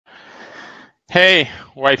Hey,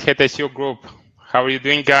 Whitehead SEO Group. How are you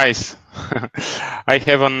doing, guys? I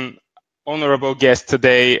have an honorable guest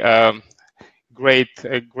today. Great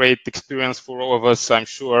experience for all of us, I'm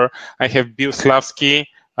sure. I have Bill Slawski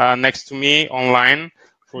next to me online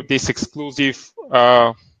for this exclusive,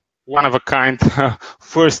 one-of-a-kind,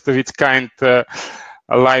 first of its kind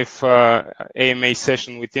live AMA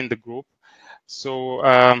session within the group. So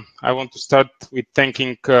I want to start with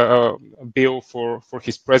thanking Bill for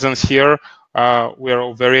his presence here. We are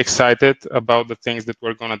all very excited about the things that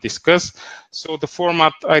we're going to discuss. So the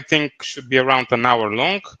format, I think, should be around an hour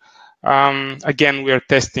long. Again, we are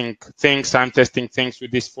testing things. I'm testing things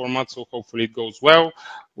with this format, so hopefully it goes well.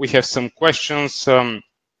 We have some questions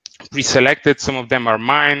pre-selected. Some of them are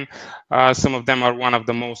mine. Some of them are one of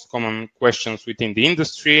the most common questions within the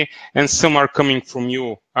industry, and some are coming from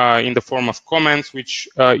you in the form of comments, which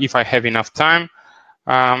if I have enough time,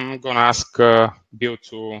 I'm going to ask Bill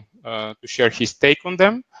to share his take on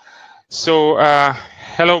them. So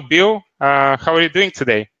hello, Bill. How are you doing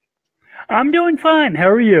today? I'm doing fine. How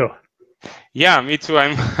are you? Yeah, me too.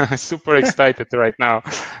 I'm super excited right now.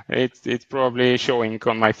 It's probably showing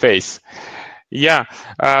on my face. Yeah.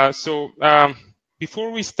 So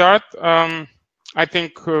before we start, I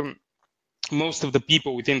think most of the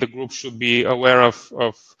people within the group should be aware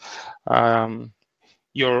of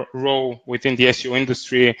your role within the SEO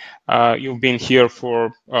industry. You've been here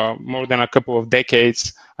for more than a couple of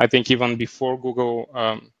decades. I think even before Google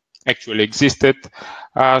actually existed.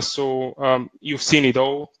 So you've seen it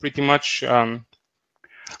all pretty much. Coming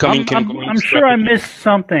and going I'm sure I strategy. missed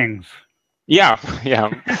some things. Yeah,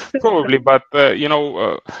 probably, but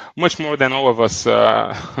much more than all of us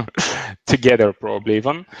together, probably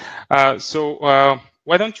even. So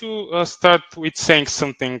why don't you start with saying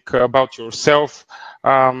something about yourself,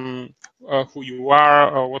 who you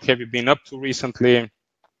are, or what have you been up to recently?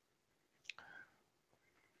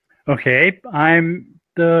 Okay, I'm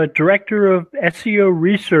the director of SEO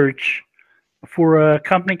research for a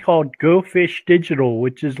company called Go Fish Digital,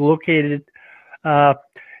 which is located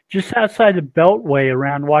just outside the Beltway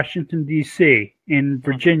around Washington, D.C. in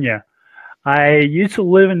Virginia. I used to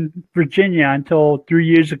live in Virginia until 3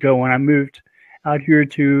 years ago when I moved out here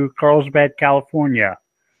to Carlsbad, California.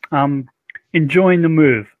 I'm enjoying the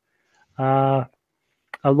move. I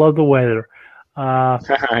love the weather.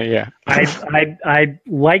 Yeah. I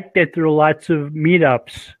like that there are lots of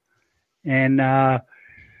meetups and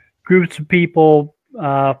groups of people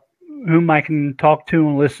whom I can talk to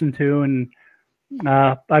and listen to. And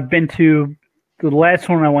I've been to the last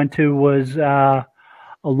one I went to was a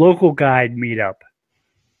local guide meetup.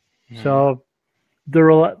 Mm. So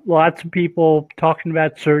there are lots of people talking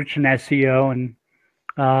about search and SEO, and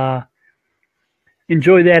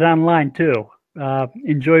enjoy that online too.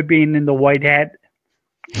 Enjoy being in the white hat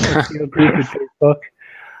SEO group at Facebook.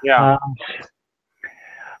 Yeah.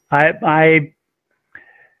 I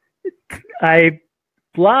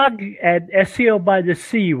blog at SEO by the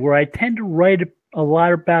Sea, where I tend to write a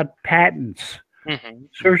lot about patents,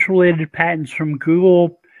 search-related patents from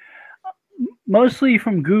Google, mostly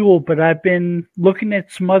from Google, but I've been looking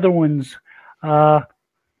at some other ones. Right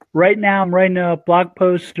now, I'm writing a blog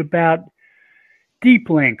post about deep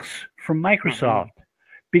links from Microsoft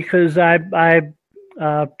because I've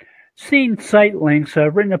seen site links.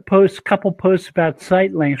 I've written a couple posts about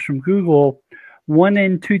site links from Google, one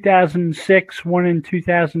in 2006, one in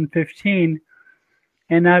 2015.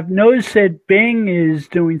 And I've noticed that Bing is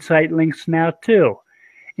doing site links now too.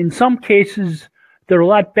 In some cases, they're a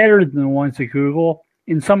lot better than the ones at Google.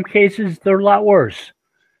 In some cases, they're a lot worse.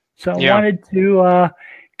 So I wanted to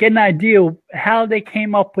get an idea of how they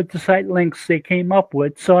came up with the site links they came up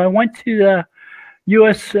with. So I went to the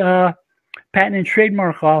U.S. Patent and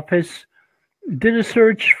Trademark Office, did a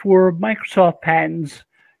search for Microsoft patents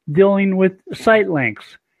dealing with site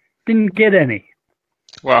links. Didn't get any.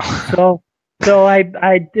 Wow. So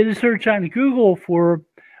I did a search on Google for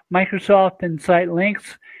Microsoft and site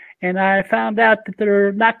links, and I found out that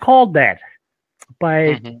they're not called that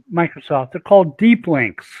by Microsoft. They're called deep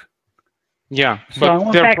links. Yeah, So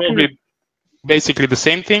but they're probably basically the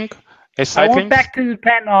same thing as site links? I went back to the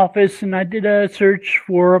patent office and I did a search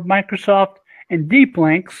for Microsoft and deep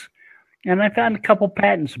links, and I found a couple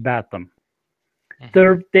patents about them.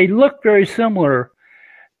 They look very similar.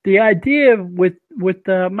 The idea with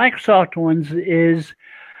the Microsoft ones is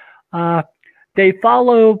they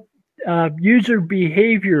follow user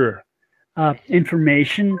behavior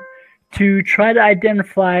information to try to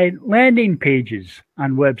identify landing pages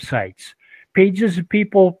on websites, pages that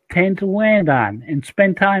people tend to land on and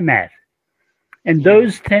spend time at. And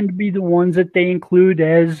those tend to be the ones that they include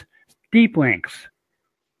as deep links.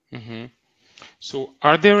 So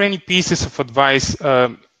are there any pieces of advice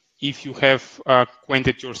if you have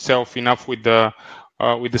acquainted yourself enough with the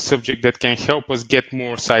subject that can help us get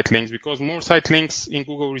more site links? Because more site links in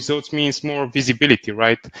Google results means more visibility,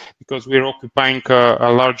 right? Because we're occupying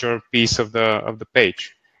a larger piece of the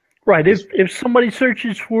page. Right. If somebody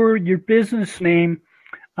searches for your business name,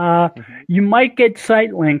 you might get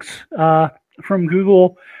site links from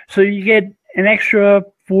Google. So you get an extra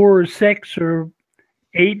 4 or 6 or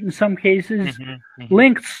 8 in some cases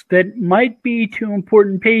links that might be to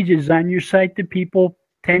important pages on your site that people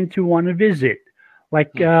tend to want to visit,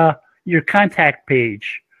 like your contact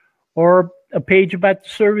page or a page about the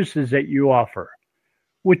services that you offer,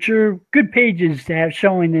 which are good pages to have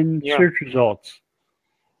showing in search results.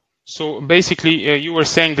 So basically, you were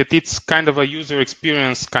saying that it's kind of a user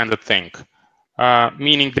experience kind of thing,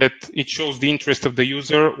 meaning that it shows the interest of the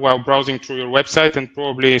user while browsing through your website, and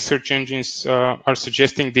probably search engines are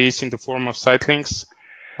suggesting this in the form of site links.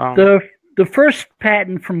 The first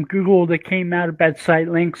patent from Google that came out about site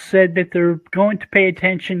links said that they're going to pay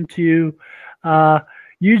attention to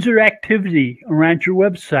user activity around your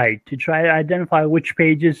website to try to identify which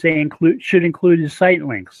pages they should include as site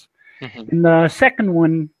links. And the second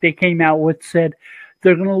one they came out with said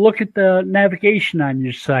they're going to look at the navigation on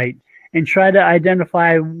your site and try to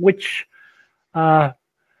identify which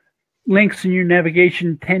links in your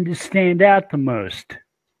navigation tend to stand out the most.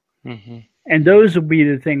 And those will be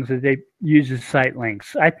the things that they use as site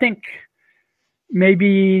links. I think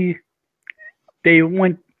maybe they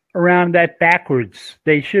went around that backwards.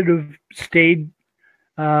 They should have stayed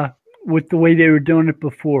with the way they were doing it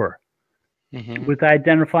before. With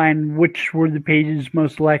identifying which were the pages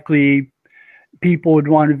most likely people would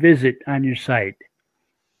want to visit on your site.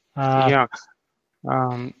 So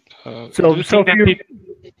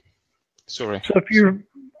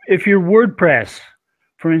if you're WordPress,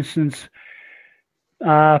 for instance,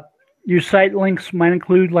 your site links might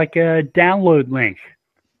include like a download link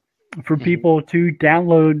for people to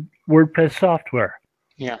download WordPress software.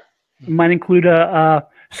 It might include a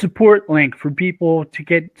support link for people to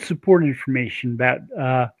get support information about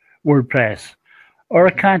WordPress, or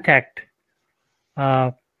a contact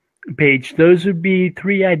page. Those would be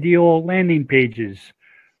 3 ideal landing pages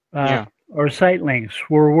or site links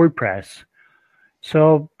for WordPress.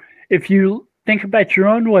 So if you think about your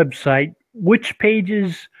own website, which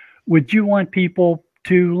pages would you want people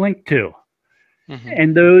to link to?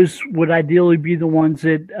 And those would ideally be the ones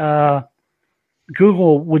that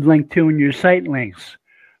Google would link to in your site links,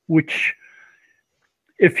 which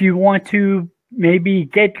if you want to maybe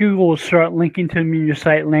get Google to start linking to them in your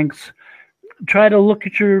site links, try to look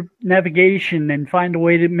at your navigation and find a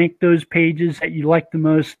way to make those pages that you like the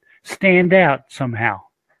most stand out somehow.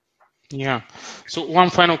 So one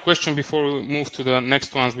final question before we move to the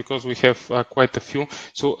next ones, because we have quite a few.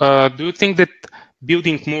 So do you think that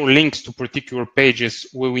building more links to particular pages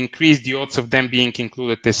will increase the odds of them being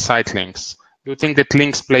included as site links? Do you think that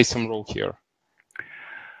links play some role here?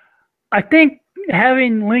 I think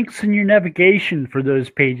having links in your navigation for those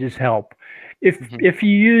pages help. If you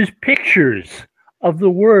use pictures of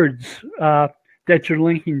the words that you're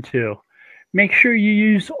linking to, make sure you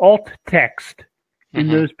use alt text in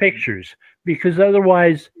those pictures, because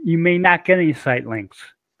otherwise you may not get any site links.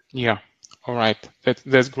 All right.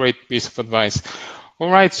 That's great piece of advice. All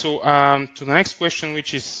right. So to the next question,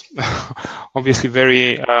 which is obviously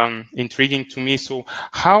very intriguing to me. So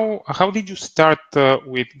how did you start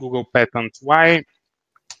with Google Patents? Why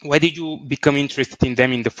did you become interested in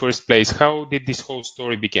them in the first place? How did this whole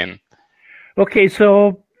story begin? Okay,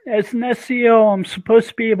 so as an SEO, I'm supposed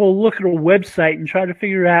to be able to look at a website and try to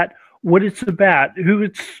figure out what it's about, who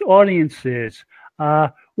its audience is,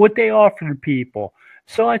 what they offer to people.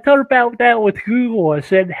 So I thought about that with Google. I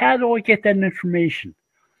said, how do I get that information?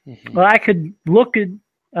 Well, I could look at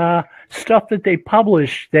stuff that they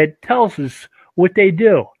publish that tells us what they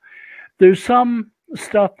do. There's some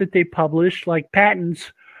stuff that they publish, like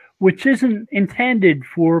patents, which isn't intended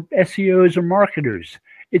for SEOs or marketers.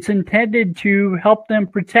 It's intended to help them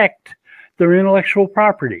protect their intellectual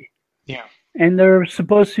property. And they're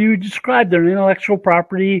supposed to describe their intellectual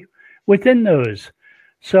property within those.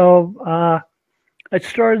 So I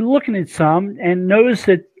started looking at some and noticed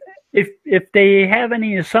that if they have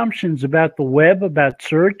any assumptions about the web, about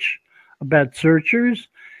search, about searchers,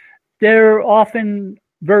 they're often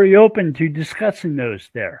very open to discussing those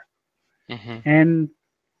there. And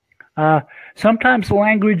sometimes the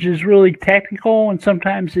language is really technical and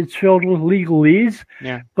sometimes it's filled with legalese.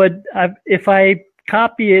 But if I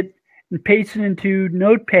copy it and paste it into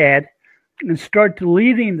Notepad and start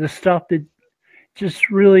deleting the stuff that just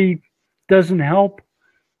really doesn't help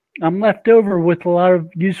I'm left over with a lot of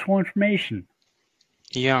useful information.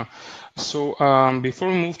 Yeah. So before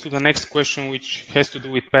we move to the next question, which has to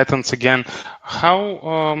do with patents again,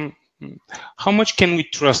 how much can we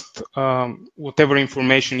trust whatever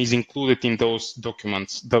information is included in those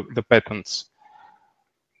documents, the patents?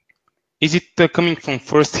 Is it coming from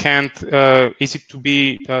first hand? Is it to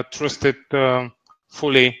be trusted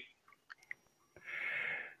fully?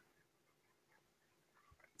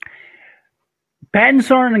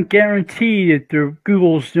 Patents aren't a guarantee that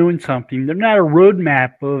Google's doing something. They're not a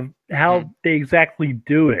roadmap of how they exactly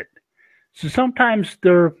do it. So sometimes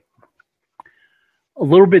they're a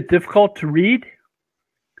little bit difficult to read.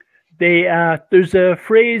 There's a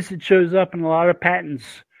phrase that shows up in a lot of patents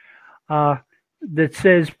that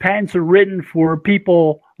says patents are written for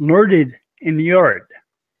people learned in the art.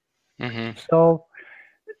 So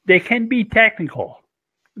they can be technical.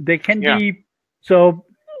 They can be. So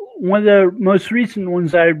one of the most recent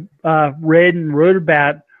ones I read and wrote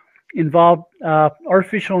about involved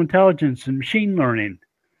artificial intelligence and machine learning.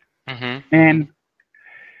 And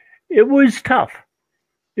it was tough.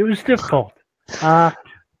 It was difficult. But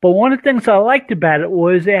one of the things I liked about it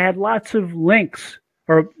was they had lots of links,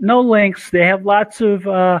 or no links. They have lots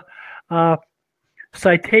of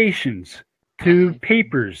citations to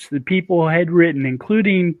papers that people had written,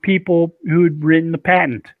 including people who had written the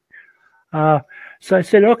patent. So I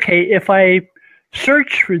said, okay, if I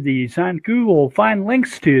search for these on Google, find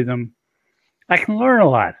links to them, I can learn a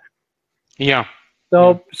lot. Yeah.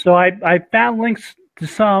 So I found links to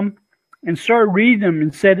some and started reading them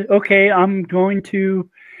and said, okay, I'm going to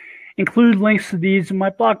include links to these in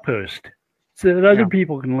my blog post so that other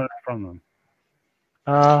people can learn from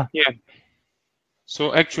them. Yeah.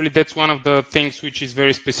 So actually, that's one of the things which is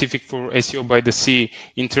very specific for SEO by the Sea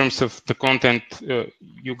in terms of the content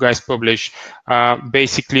you guys publish.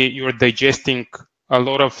 Basically, you're digesting a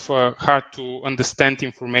lot of hard to understand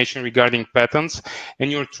information regarding patents, and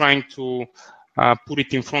you're trying to put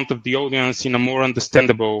it in front of the audience in a more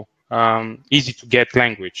understandable, easy to get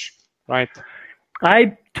language, right?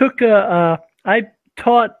 I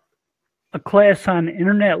taught a class on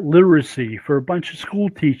internet literacy for a bunch of school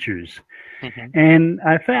teachers. And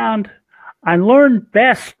I found I learn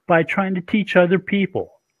best by trying to teach other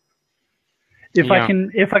people. If I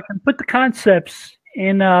can put the concepts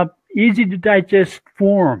in a easy to digest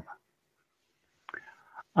form,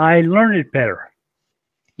 I learn it better.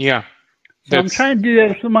 Yeah. So I'm trying to do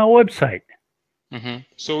that through my website.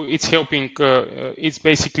 So it's helping. It's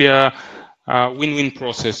basically a win-win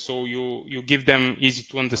process. So you give them easy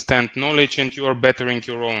to understand knowledge, and you are bettering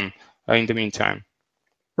your own in the meantime.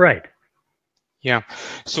 Right. Yeah.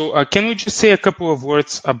 So can we just say a couple of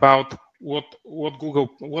words about what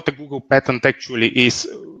a Google patent actually is?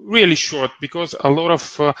 Really short, because a lot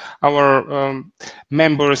of our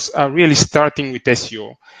members are really starting with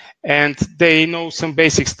SEO, and they know some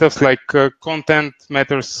basic stuff like content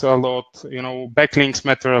matters a lot. Backlinks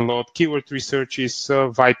matter a lot. Keyword research is a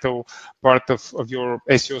vital part of your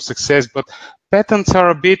SEO success, but patents are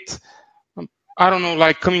a bit, I don't know,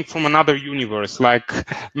 like coming from another universe, like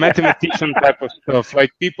mathematician type of stuff.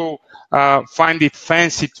 Like people find it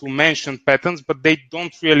fancy to mention patents, but they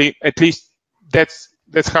don't really, at least that's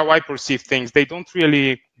how I perceive things. They don't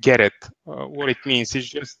really get it, what it means. It's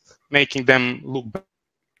just making them look better.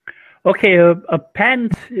 Okay, a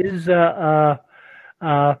patent is a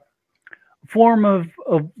form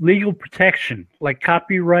of legal protection, like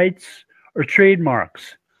copyrights or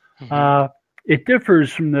trademarks. It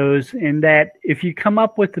differs from those in that if you come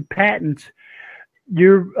up with a patent,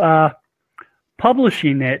 you're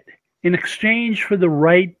publishing it in exchange for the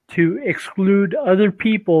right to exclude other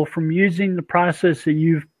people from using the process that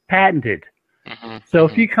you've patented. So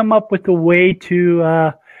if you come up with a way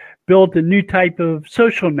to build a new type of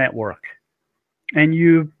social network and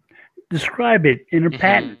you describe it in a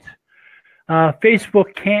patent,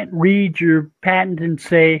 Facebook can't read your patent and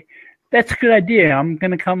say, that's a good idea. I'm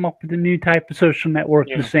going to come up with a new type of social network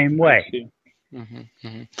the same way.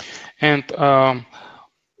 And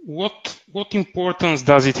what importance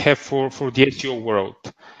does it have for the SEO world?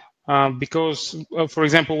 Because, for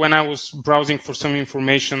example, when I was browsing for some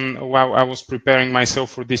information while I was preparing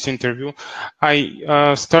myself for this interview,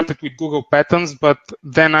 I started with Google Patents, but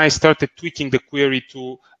then I started tweaking the query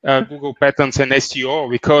to Google Patents and SEO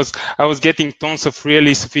because I was getting tons of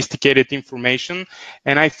really sophisticated information,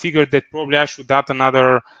 and I figured that probably I should add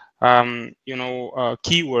another,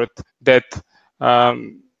 keyword that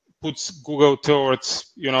puts Google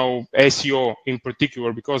towards, SEO in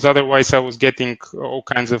particular, because otherwise I was getting all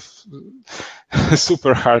kinds of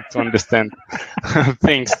super hard to understand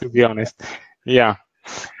things, to be honest. Yeah.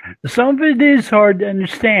 Some of it is hard to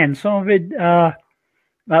understand. Some of it,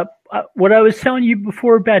 what I was telling you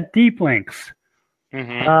before about deep links,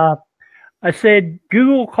 I said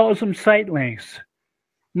Google calls them site links.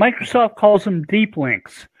 Microsoft calls them deep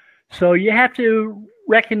links. So you have to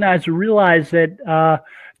recognize or realize that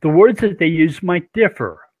the words that they use might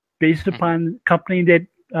differ based upon the company that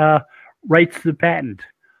writes the patent.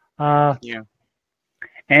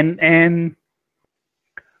 And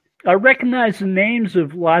I recognize the names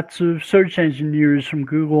of lots of search engineers from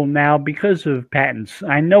Google now because of patents.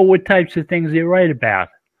 I know what types of things they write about.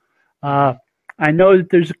 I know that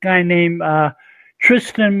there's a guy named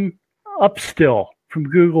Tristan Upstill from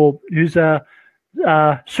Google who's a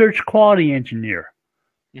search quality engineer,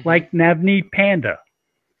 like Navneet Panda.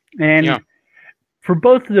 And for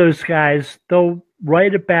both of those guys, they'll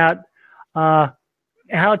write about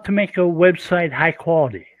how to make a website high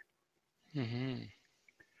quality.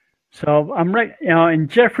 So I'm right, and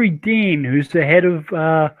Jeffrey Dean, who's the head of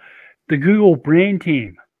the Google Brain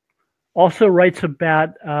team, also writes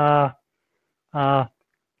about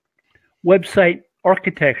website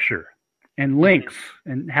architecture and links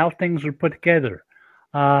and how things are put together.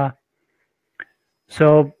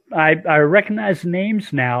 So I recognize the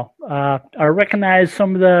names now. I recognize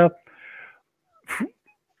some of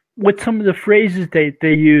what some of the phrases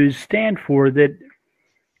they use stand for that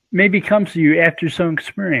maybe comes to you after some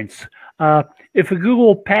experience. If a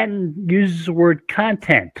Google patent uses the word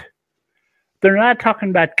content, they're not talking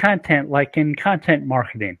about content like in content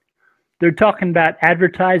marketing. They're talking about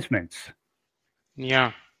advertisements.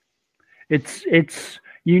 It's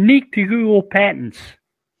unique to Google patents.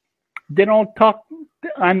 They don't talk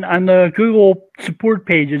on the Google support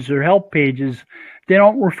pages or help pages. They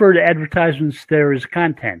don't refer to advertisements there as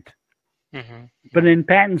content. But in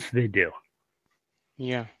patents, they do.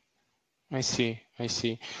 I see.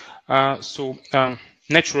 So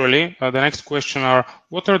naturally, the next question are,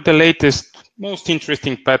 what are the latest, most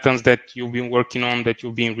interesting patterns that you've been working on, that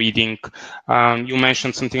you've been reading? You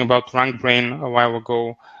mentioned something about RankBrain a while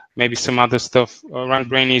ago, maybe some other stuff.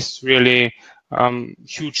 RankBrain is really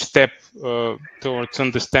huge step towards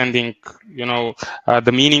understanding,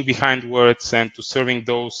 the meaning behind words and to serving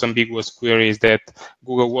those ambiguous queries that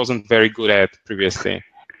Google wasn't very good at previously.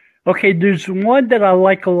 Okay, there's one that I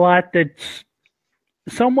like a lot that's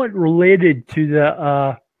somewhat related to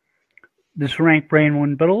the this RankBrain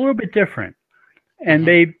one, but a little bit different. And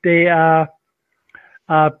they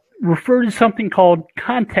refer to something called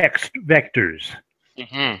context vectors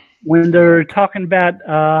when they're talking about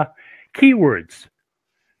keywords.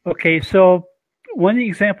 Okay, so one of the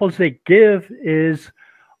examples they give is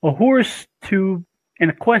a horse to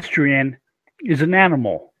an equestrian is an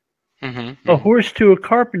animal. A horse to a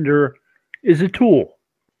carpenter is a tool.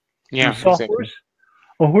 Exactly. Horse.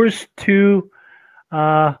 A horse to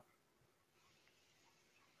a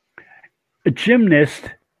gymnast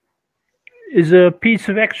is a piece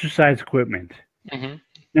of exercise equipment.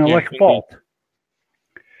 Like a vault.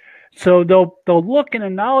 So they'll look in a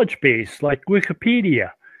knowledge base like Wikipedia,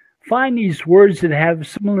 find these words that have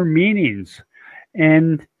similar meanings,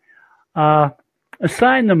 and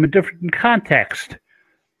assign them a different context.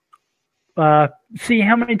 See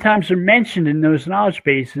how many times they're mentioned in those knowledge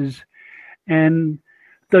bases, and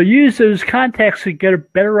they'll use those contexts to get a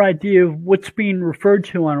better idea of what's being referred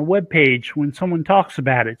to on a web page when someone talks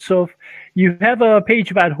about it. So if you have a page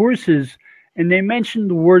about horses and they mention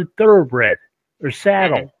the word thoroughbred or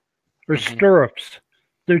saddle or stirrups,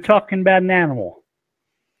 they're talking about an animal.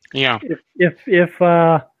 If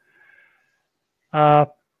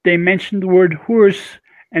they mention the word horse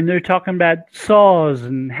and they're talking about saws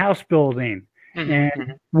and house building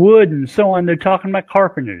and wood and so on, they're talking about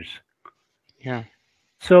carpenters.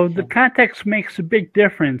 So the context makes a big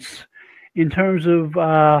difference in terms of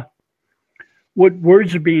what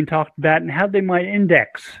words are being talked about and how they might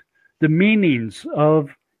index the meanings of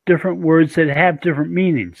different words that have different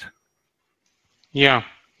meanings.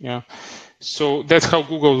 So that's how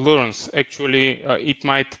Google learns. Actually, it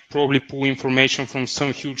might probably pull information from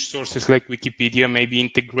some huge sources like Wikipedia, maybe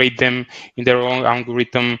integrate them in their own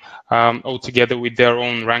algorithm altogether with their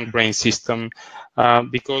own RankBrain system,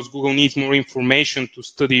 because Google needs more information to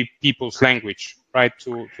study people's language, right?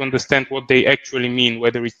 To understand what they actually mean,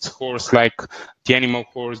 whether it's horse like the animal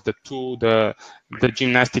horse, the tool, the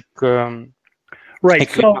gymnastic right.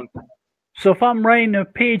 equipment. So if I'm writing a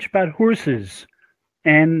page about horses,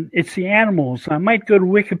 and it's the animals, I might go to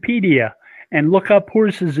Wikipedia and look up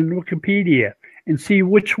horses in Wikipedia and see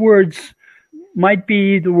which words might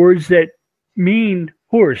be the words that mean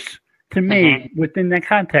horse to me within that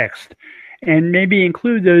context, and maybe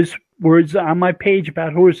include those words on my page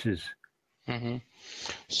about horses.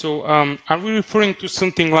 So are we referring to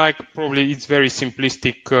something like, probably it's very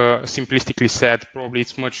simplistically said, probably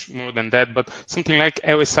it's much more than that, but something like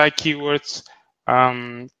LSI keywords,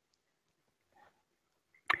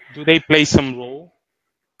 do they play some role?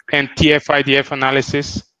 And TF-IDF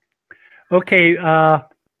analysis? Okay,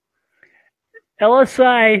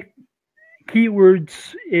 LSI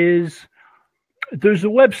keywords is, there's a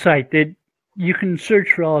website that you can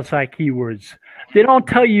search for LSI keywords. They don't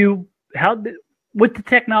tell you what the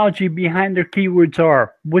technology behind their keywords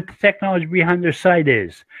are, what the technology behind their site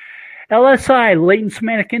is. LSI, latent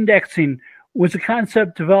semantic indexing, was a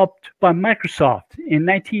concept developed by Microsoft in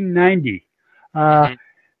 1990.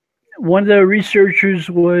 One of the researchers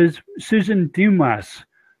was Susan Dumas,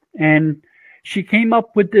 and she came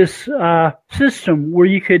up with this system where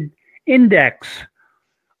you could index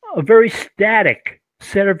a very static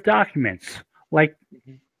set of documents, like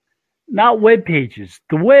not web pages.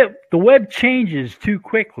 The web changes too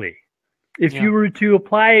quickly. If you were to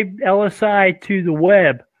apply LSI to the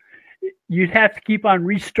web, you'd have to keep on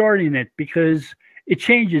restarting it because it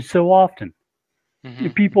changes so often.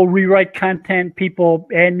 People rewrite content, people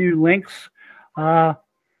add new links. LSI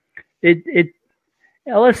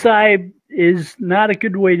is not a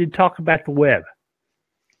good way to talk about the web.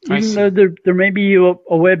 Even though there may be a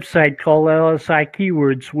website called LSI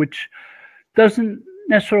Keywords, which doesn't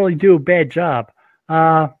necessarily do a bad job.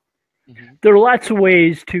 There are lots of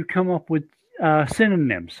ways to come up with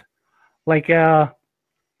synonyms. Like a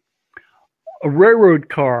railroad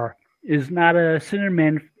car is not a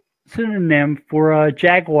synonym for a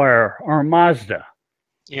Jaguar or a Mazda.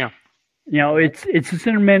 Yeah. You know, it's a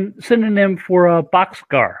synonym for a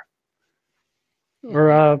boxcar or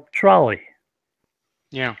a trolley.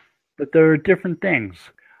 Yeah. But there are different things.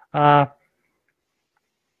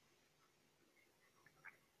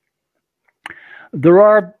 There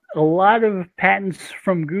are a lot of patents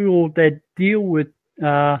from Google that deal with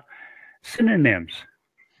synonyms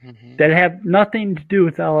that have nothing to do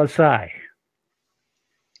with LSI.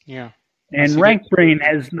 Yeah. And RankBrain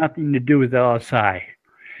has nothing to do with LSI.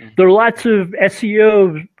 There are lots of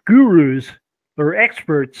SEO gurus or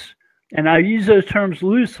experts, and I use those terms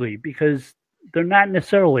loosely because they're not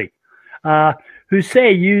necessarily, who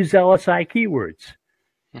say use LSI keywords.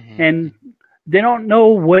 And they don't know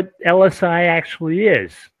what LSI actually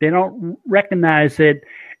is. They don't recognize that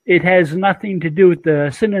it has nothing to do with the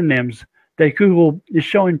synonyms that Google is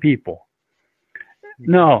showing people.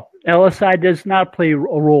 No, LSI does not play a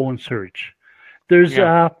role in search. There's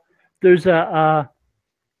a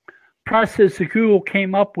process that Google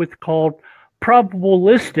came up with called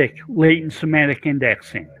probabilistic latent semantic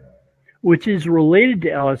indexing, which is related to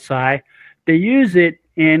LSI. They use it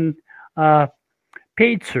in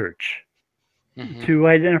paid search to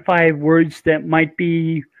identify words that might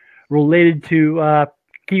be related to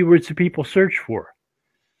keywords that people search for.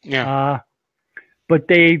 But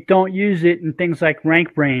they don't use it in things like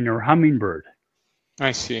RankBrain or Hummingbird.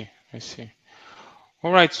 I see.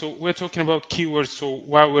 All right, so we're talking about keywords. So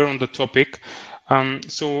while we're on the topic,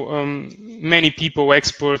 many people,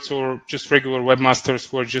 experts or just regular webmasters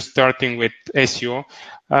who are just starting with SEO,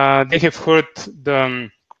 they have heard the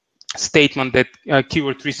statement that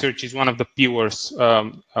keyword research is one of the pillars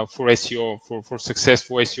for SEO, for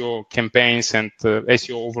successful SEO campaigns and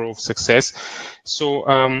SEO overall success. So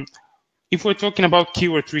if we're talking about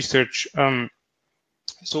keyword research,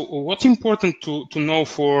 so what's important to know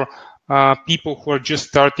for people who are just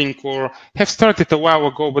starting or have started a while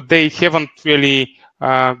ago, but they haven't really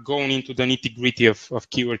gone into the nitty-gritty of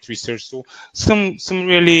keyword research? So some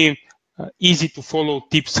really easy to follow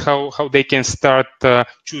tips how they can start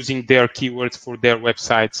choosing their keywords for their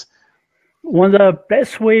websites. One of the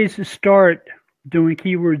best ways to start doing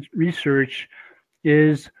keyword research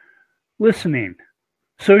is listening,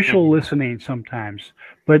 social listening sometimes,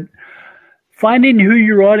 but finding who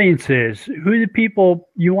your audience is, who the people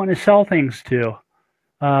you want to sell things to,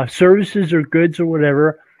 services or goods or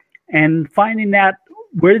whatever, and finding out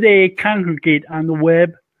where they congregate on the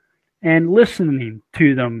web and listening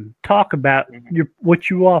to them talk about what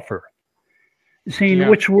you offer, seeing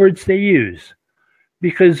which words they use,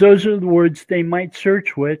 because those are the words they might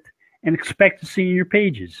search with and expect to see in your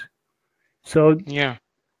pages. So,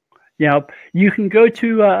 you can go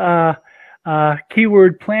to a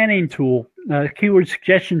keyword planning tool, a keyword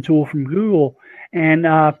suggestion tool from Google, and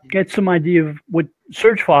get some idea of what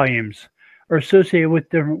search volumes are associated with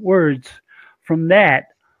different words from that,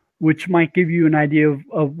 which might give you an idea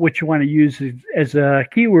of what you want to use as a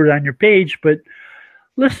keyword on your page. But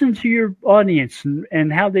listen to your audience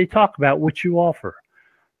and how they talk about what you offer.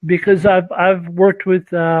 Because I've worked with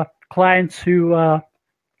clients who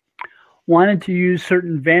wanted to use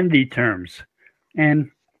certain vanity terms,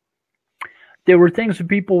 and there were things that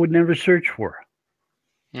people would never search for,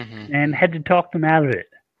 and had to talk them out of it.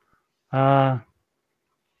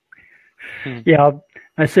 Yeah,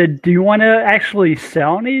 I said, "Do you want to actually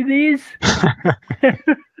sell any of these?"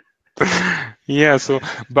 Yeah.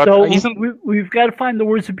 But so we've got to find the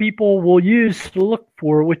words that people will use to look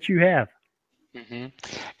for what you have.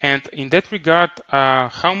 And in that regard,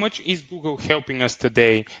 how much is Google helping us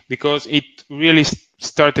today? Because it really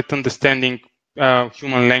started understanding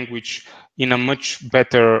human language in a much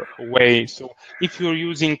better way. So if you're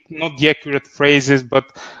using not the accurate phrases,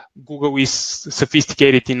 but Google is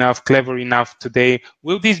sophisticated enough, clever enough today,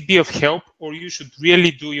 will this be of help, or you should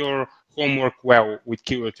really do your homework well with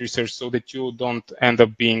keyword research so that you don't end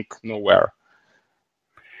up being nowhere?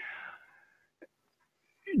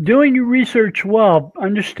 Doing your research well,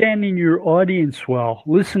 understanding your audience well,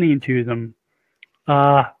 listening to them,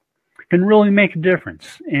 can really make a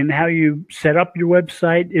difference in how you set up your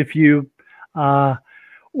website. If you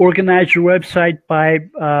organize your website by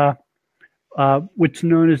what's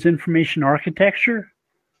known as information architecture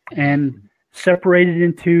and separate it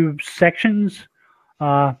into sections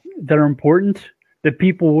that are important, that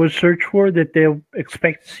people will search for, that they'll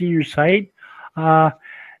expect to see in your site,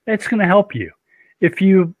 that's going to help you. If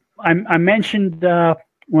you, I mentioned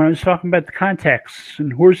when I was talking about the contexts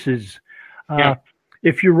and horses,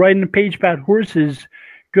 if you're writing a page about horses,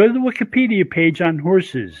 go to the Wikipedia page on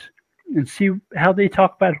horses and see how they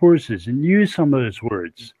talk about horses and use some of those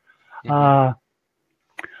words. There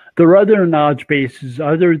are other knowledge bases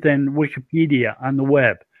other than Wikipedia on the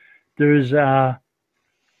web. There's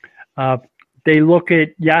they look at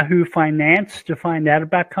Yahoo Finance to find out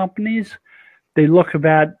about companies. They look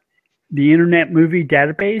about the Internet Movie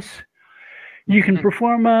Database. You can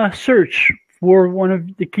perform a search for one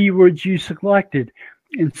of the keywords you selected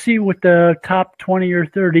and see what the top 20 or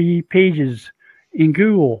 30 pages in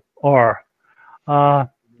Google are.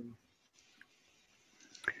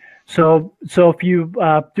 So if you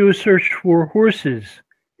do a search for horses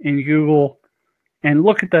in Google and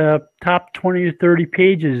look at the top 20 or 30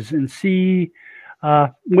 pages and see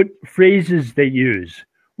what phrases they use,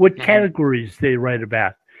 what categories they write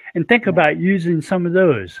about, and think about using some of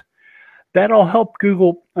those. That'll help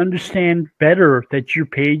Google understand better that your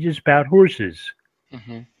page is about horses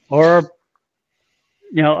or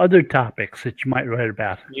other topics that you might write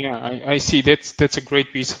about. Yeah, I see. That's a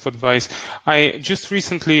great piece of advice. I just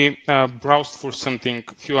recently browsed for something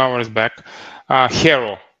a few hours back,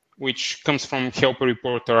 Hero, which comes from Help a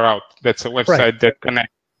Reporter Out. That's a website that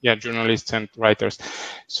connects journalists and writers.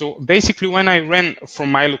 So basically, when I ran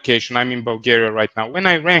from my location, I'm in Bulgaria right now. When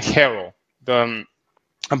I ran Hero, the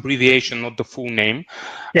abbreviation, not the full name,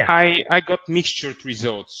 I got mixtured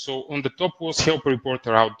results. So on the top was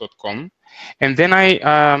helpreporterout.com. And then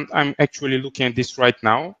I'm actually looking at this right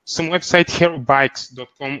now. Some website,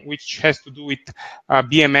 herobikes.com, which has to do with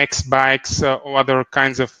BMX bikes or other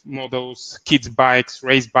kinds of models, kids bikes,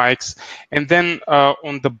 race bikes. And then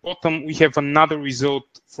on the bottom, we have another result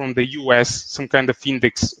from the US, some kind of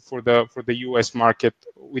index for the US market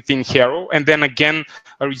within Hero. And then again,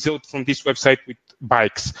 a result from this website with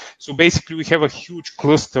bikes. So basically, we have a huge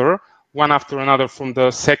cluster, one after another, from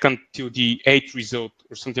the second to the 8th result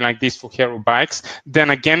or something like this for Hero bikes.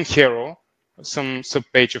 Then again, Hero, some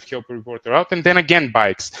subpage of Help Reporter Out, and then again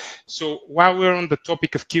bikes. So while we're on the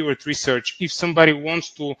topic of keyword research, if somebody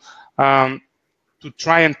wants to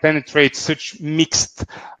try and penetrate such mixed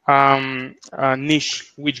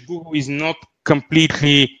niche, which Google is not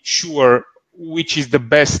completely sure which is the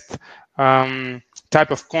best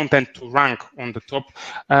type of content to rank on the top,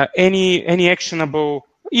 any actionable,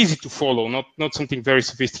 easy to follow, not something very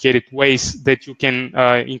sophisticated, ways that you can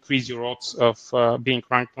increase your odds of being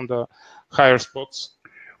ranked on the higher spots?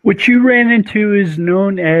 What you ran into is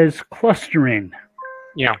known as clustering.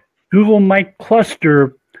 Yeah. Google might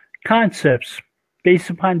cluster concepts based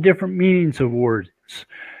upon different meanings of words.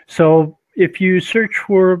 So if you search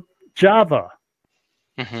for Java,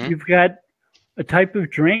 you've got a type of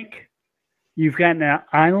drink, you've got an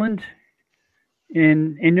island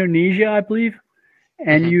in Indonesia, I believe,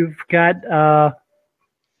 and you've got a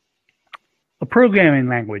programming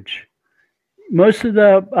language. Most of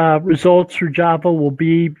the results for Java will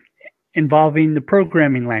be involving the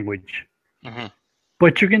programming language.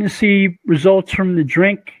 But you're going to see results from the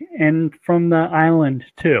drink and from the island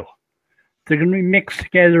too. They're going to be mixed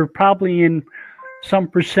together probably in some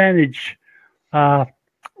percentage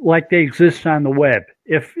like they exist on the web.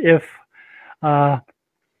 If 10%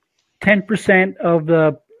 of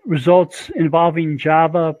the results involving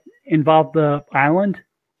Java involve the island,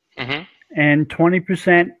 and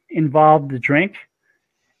 20% involve the drink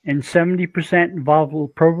and 70%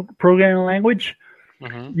 involve programming language.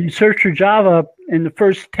 You search for Java, in the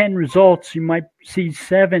first 10 results, you might see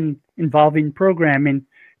 7 involving programming,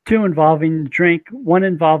 2 involving the drink, 1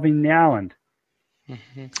 involving the island.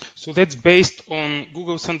 So that's based on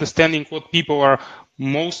Google's understanding what people are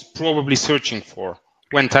most probably searching for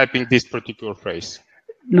when typing this particular phrase.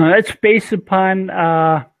 No, that's based upon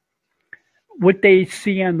what they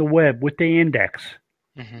see on the web, what they index,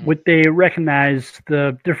 what they recognize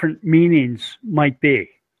the different meanings might be.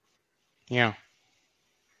 Yeah.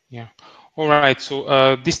 All right.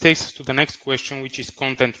 So this takes us to the next question, which is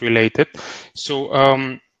content related.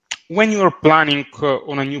 So when you are planning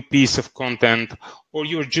on a new piece of content, or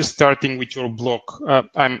you're just starting with your blog,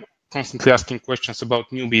 I'm constantly asking questions about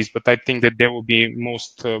newbies, but I think that they will be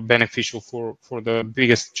most beneficial for the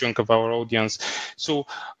biggest chunk of our audience. So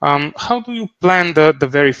how do you plan the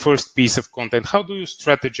very first piece of content? How do you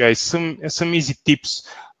strategize? Some easy tips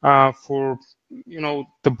for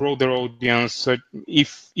the broader audience,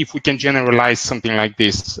 if we can generalize something like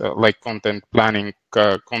this, like content planning,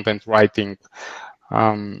 content writing.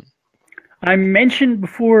 I mentioned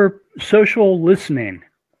before social listening.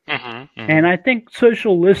 And I think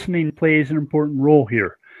social listening plays an important role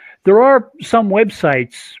here. There are some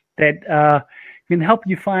websites that can help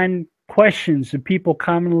you find questions that people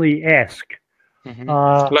commonly ask.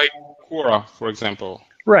 Like Quora, for example.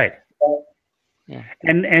 Right. Yeah.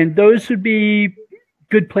 And those would be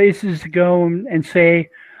good places to go and say,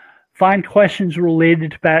 find questions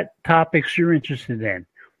related to topics you're interested in,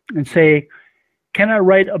 and say, can I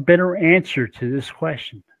write a better answer to this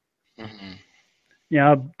question?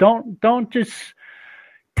 Don't just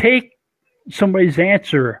take somebody's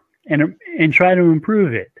answer and try to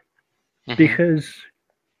improve it, because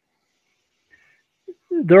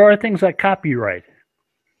there are things like copyright.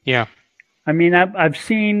 Yeah. I mean, I've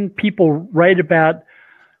seen people write about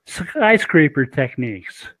skyscraper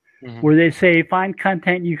techniques where they say, find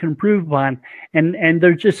content you can improve upon, and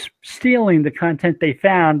they're just stealing the content they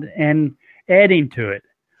found and adding to it.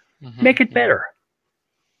 Make it better.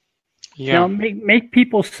 Yeah. Make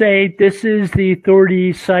people say, this is the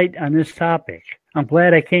authority site on this topic. I'm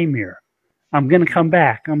glad I came here. I'm going to come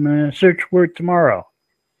back. I'm going to search for it tomorrow.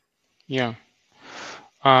 Yeah.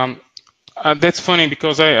 That's funny,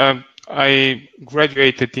 because I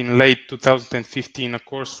graduated in late 2015, a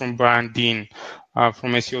course from Brian Dean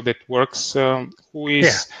from SEO That Works, who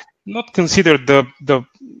is not considered the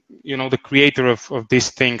creator of this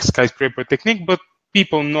thing, skyscraper technique, but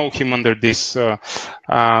people know him under this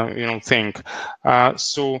thing.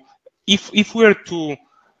 So if we're to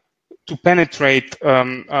penetrate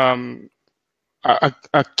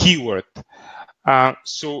a keyword.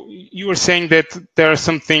 So you were saying that there are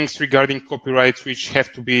some things regarding copyrights which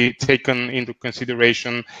have to be taken into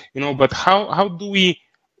consideration, but how do we,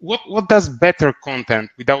 what does better content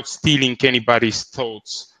without stealing anybody's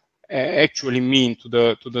thoughts actually mean to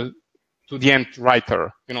the end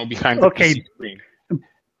writer, behind the PC screen?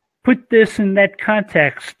 Put this in that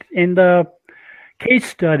context. In the case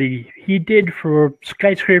study he did for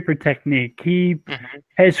skyscraper technique, he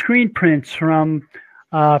has screen prints from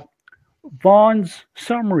Vaughn's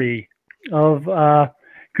summary of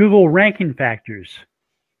Google ranking factors.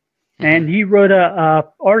 And he wrote a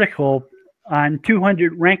article on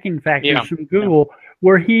 200 ranking factors from Google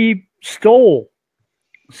where he stole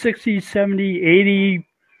 60, 70, 80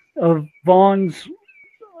 of Vaughn's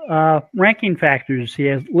ranking factors he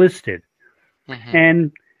has listed.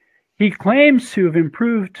 And he claims to have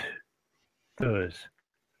improved those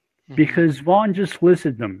because Vaughn just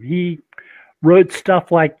listed them. He wrote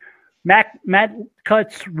stuff like, Matt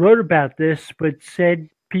Cutts wrote about this, but said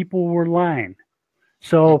people were lying.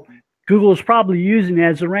 So Google is probably using it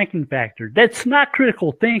as a ranking factor. That's not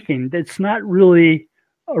critical thinking. That's not really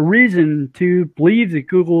a reason to believe that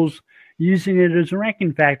Google's using it as a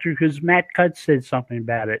ranking factor because Matt Cutts said something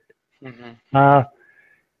about it.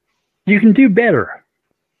 You can do better.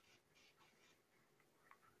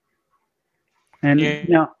 And,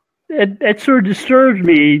 it sort of disturbs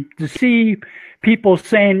me to see people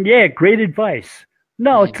saying, yeah, great advice.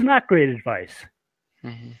 No, it's not great advice.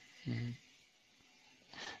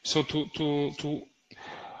 So to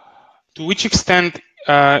which extent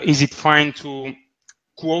is it fine to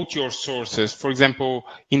quote your sources, for example,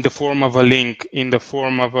 in the form of a link, in the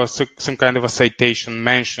form of some kind of a citation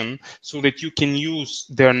mention, so that you can use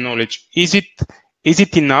their knowledge? Is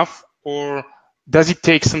it enough, or does it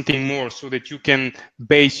take something more so that you can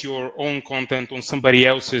base your own content on somebody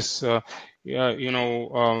else's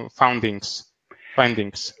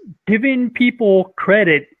findings? Giving people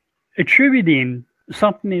credit, attributing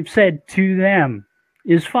something they've said to them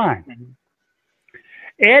is fine.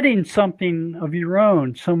 Adding something of your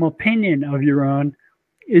own, some opinion of your own,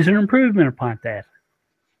 is an improvement upon that.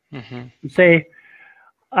 Say,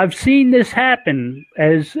 I've seen this happen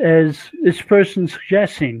as this person's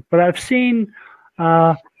suggesting, but I've seen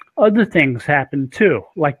other things happen too,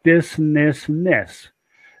 like this and this and this.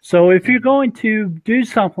 So if you're going to do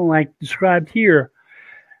something like described here,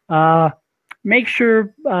 make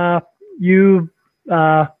sure you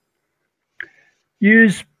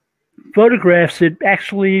use photographs that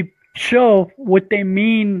actually show what they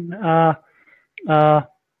mean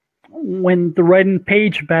when they're writing a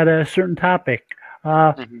page about a certain topic.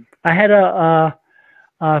 I had a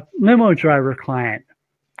limo driver client,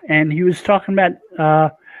 and he was talking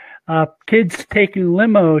about kids taking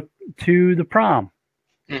limo to the prom.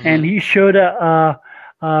 And he showed a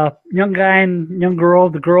young guy and young girl.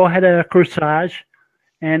 The girl had a corsage,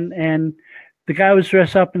 and the guy was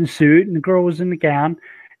dressed up in a suit, and the girl was in the gown.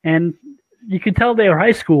 And you could tell they were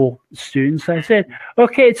high school students. I said,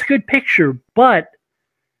 okay, it's a good picture, but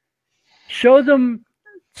show them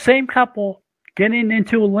same couple getting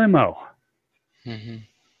into a limo. You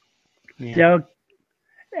know,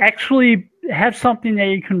 actually have something that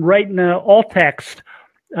you can write in alt text.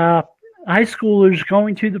 High schoolers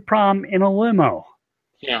going to the prom in a limo.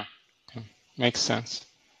 Yeah, makes sense.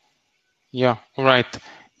 Yeah, all right.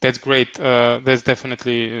 That's great. That's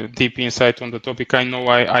definitely deep insight on the topic. I know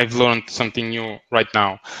I've learned something new right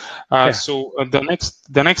now. So the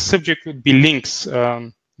next subject would be links.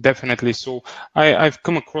 Definitely. So I've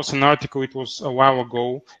come across an article, it was a while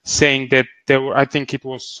ago, saying that there were, I think it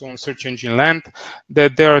was on Search Engine Land,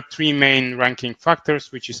 that there are three main ranking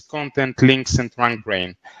factors, which is content, links, and rank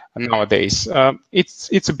brain nowadays.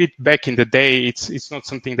 It's a bit back in the day. It's not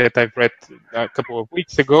something that I've read a couple of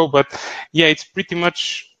weeks ago, but yeah, it's pretty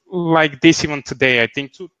much like this even today, I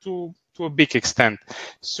think, to a big extent.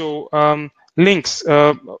 So links,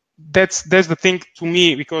 that's the thing to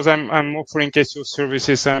me, because I'm offering SEO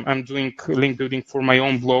services. I'm doing link building for my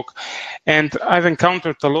own blog, and I've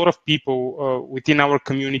encountered a lot of people within our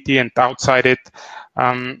community and outside it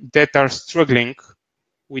that are struggling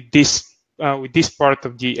with this part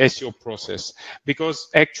of the SEO process, because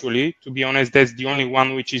actually, to be honest, that's the only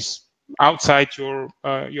one which is outside your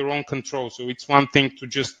own control. So it's one thing to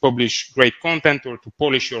just publish great content, or to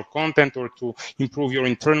polish your content, or to improve your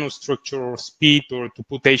internal structure or speed, or to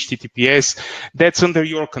put HTTPS. That's under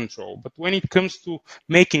your control. But when it comes to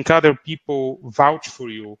making other people vouch for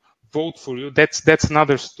you, vote for you, that's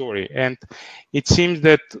another story. And it seems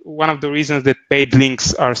that one of the reasons that paid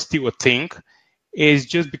links are still a thing is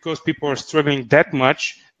just because people are struggling that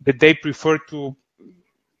much that they prefer to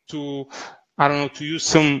I don't know, to use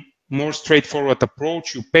some more straightforward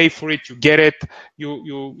approach. You pay for it, you get it,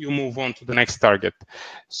 you move on to the next target.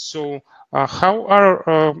 So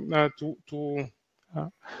how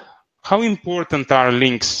important are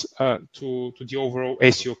links to the overall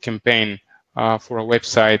SEO campaign for a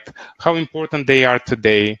website? How important they are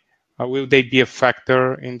today? Will they be a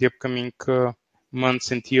factor in the upcoming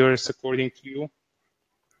months and years, according to you?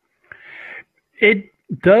 It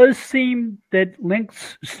does seem that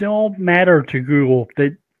links still matter to Google,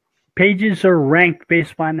 that pages are ranked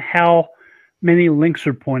based on how many links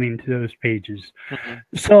are pointing to those pages.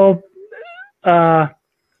 So the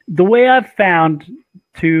way I've found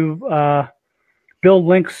to build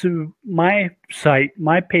links to my site,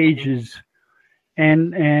 my pages,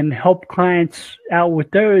 and help clients out with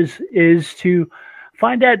those is to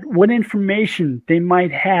find out what information they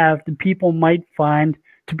might have that people might find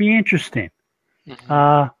to be interesting.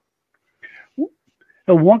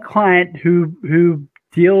 One client who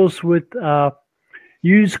deals with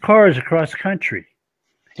used cars across the country,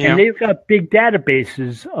 and they've got big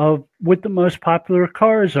databases of what the most popular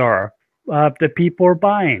cars are that people are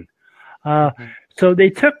buying. So they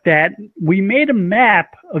took that. We made a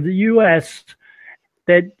map of the U.S.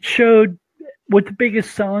 that showed what the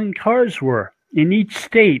biggest selling cars were in each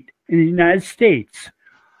state in the United States.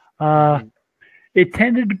 It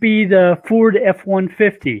tended to be the Ford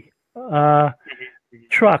F-150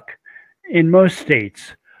 truck in most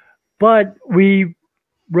states. But we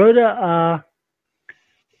wrote a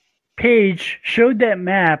page, showed that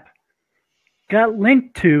map, got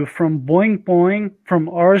linked to from Boing Boing, from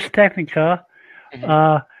Ars Technica,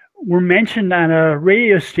 were mentioned on a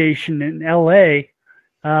radio station in LA.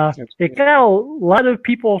 It got a lot of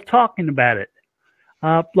people talking about it,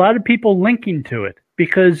 a lot of people linking to it,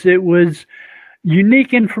 because it was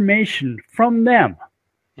unique information from them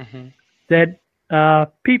that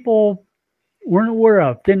people weren't aware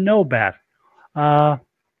of, didn't know about.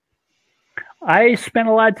 I spent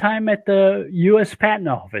a lot of time at the U.S. Patent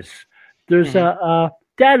Office there's a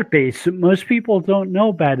database that most people don't know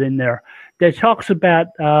about in there that talks about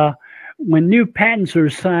when new patents are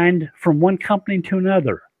assigned from one company to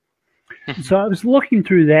another. So I was looking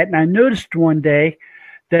through that, and I noticed one day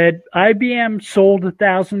that IBM sold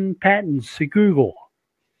 1,000 patents to Google.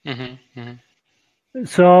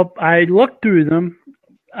 So I looked through them.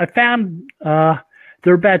 I found there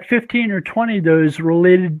are about 15 or 20 of those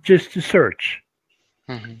related just to search.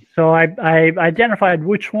 So I identified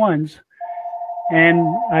which ones, and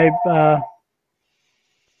I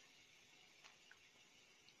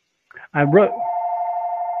wrote.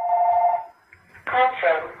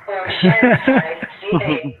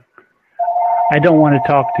 I don't want to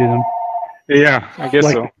talk to them. Yeah, I guess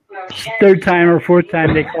like so. Third time or fourth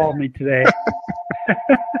time they called me today.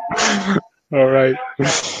 All right.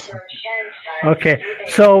 Okay,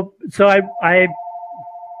 so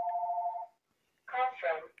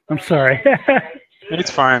I'm sorry.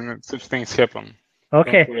 It's fine. Such things happen.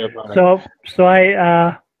 Okay, so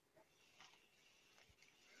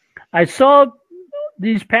I saw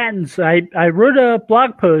these patents. I wrote a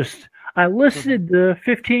blog post. I listed the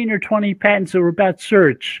 15 or 20 patents that were about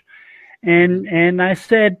search, and I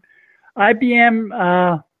said,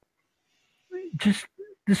 IBM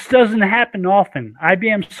this doesn't happen often.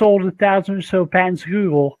 IBM sold 1,000 or so patents to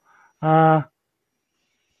Google.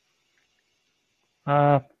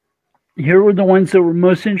 Here were the ones that were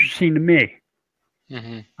most interesting to me.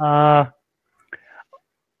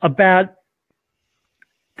 About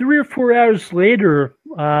 3 or 4 hours later,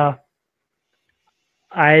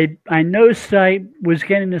 I noticed I was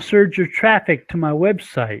getting a surge of traffic to my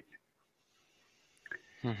website.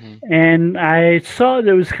 And I saw that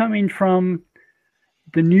it was coming from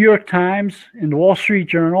the New York Times and the Wall Street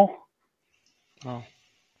Journal. Oh.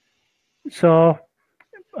 So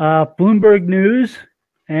Bloomberg News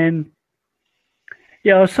and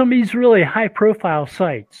some of these really high-profile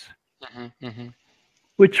sites,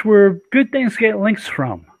 which were good things to get links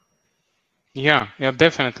from. Yeah,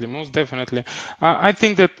 definitely, most definitely. I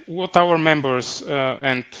think that what our members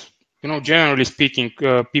and generally speaking,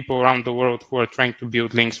 people around the world who are trying to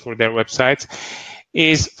build links for their websites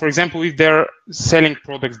is, for example, if they're selling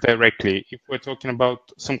products directly, if we're talking about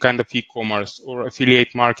some kind of e-commerce or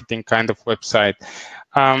affiliate marketing kind of website,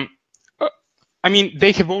 I mean,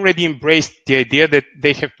 they have already embraced the idea that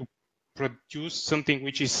they have to produce something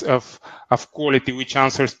which is of quality, which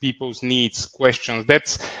answers people's needs, questions.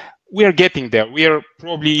 We are getting there. We are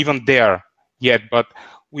probably even there yet, but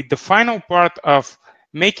with the final part of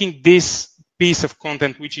making this piece of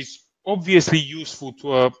content, which is obviously useful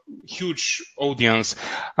to a huge audience,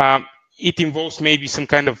 it involves maybe some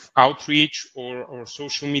kind of outreach or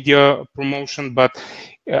social media promotion. But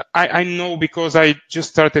I know, because I just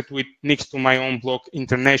started with next to my own blog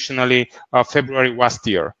internationally February last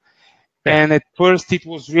year. And at first it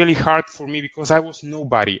was really hard for me because I was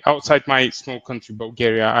nobody outside my small country,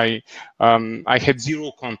 Bulgaria. I had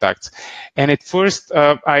zero contacts. And at first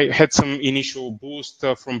I had some initial boost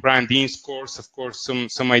from Brian Dean's course, of course,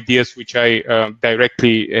 some ideas which I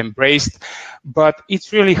directly embraced. But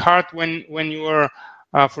it's really hard when you are,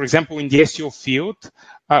 for example, in the SEO field,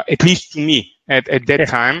 at least to me at that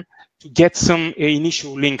time, to get some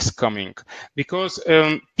initial links coming. Because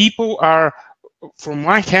people are, from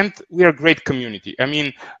my hand, we are a great community. I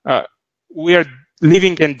mean, we are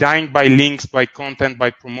living and dying by links, by content, by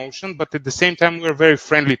promotion, but at the same time, we are very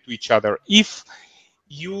friendly to each other. If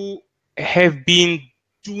you have been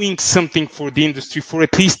doing something for the industry for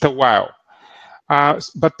at least a while,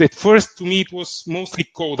 but at first, to me, it was mostly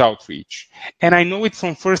cold outreach. And I know it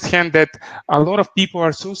from firsthand that a lot of people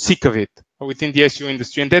are so sick of it within the SEO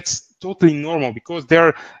industry, and that's totally normal because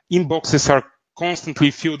their inboxes are constantly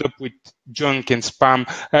filled up with junk and spam.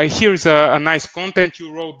 Here's a nice content.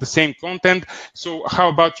 You wrote the same content. So how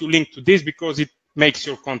about you link to this because it makes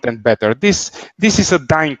your content better? This is a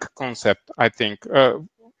dying concept, I think,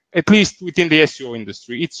 at least within the SEO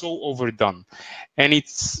industry. It's so overdone. And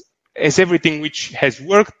it's as everything which has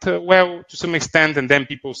worked well to some extent, and then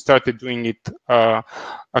people started doing it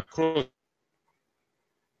across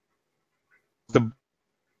the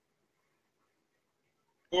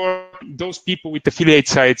or those people with affiliate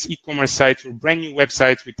sites, e-commerce sites, or brand new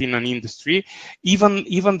websites within an industry, even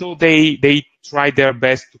though they try their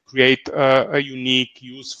best to create a unique,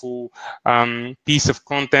 useful piece of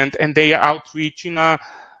content, and they outreach in a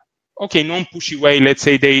non-pushy way. Let's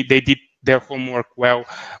say they did their homework well,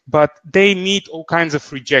 but they meet all kinds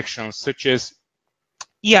of rejections, such as,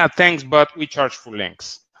 yeah, thanks, but we charge for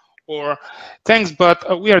links. Or, thanks,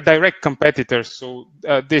 but we are direct competitors, so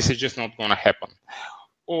this is just not going to happen.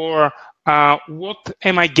 or what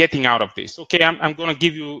am I getting out of this? Okay, I'm going to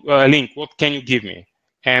give you a link. What can you give me?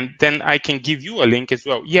 And then I can give you a link as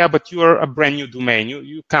well. Yeah, but you are a brand new domain.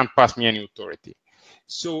 You can't pass me any authority.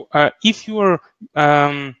 So if you are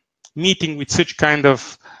meeting with such kind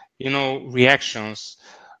of, reactions,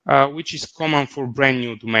 which is common for brand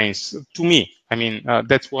new domains, to me, I mean,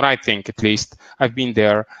 that's what I think, at least. I've been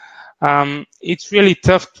there. It's really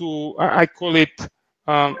tough to, I call it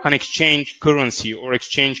an exchange currency or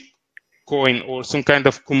exchange coin or some kind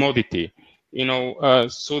of commodity,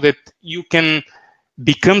 so that you can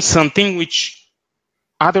become something which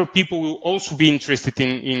other people will also be interested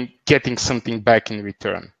in getting something back in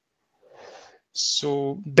return.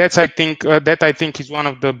 So that's I think is one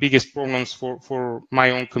of the biggest problems for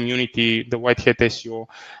my own community, the white hat SEO,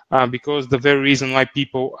 because the very reason why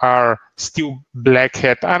people are still black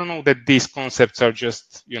hat. I don't know that these concepts are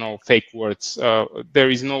just fake words. There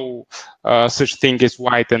is no such thing as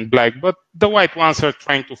white and black, but the white ones are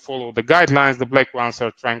trying to follow the guidelines, the black ones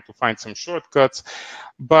are trying to find some shortcuts.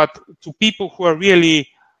 But to people who are really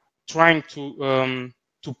trying to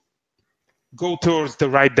go towards the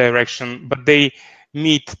right direction, but they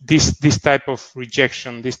meet this type of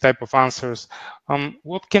rejection, this type of answers,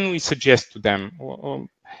 what can we suggest to them? Or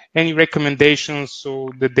any recommendations so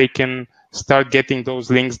that they can start getting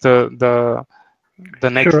those links the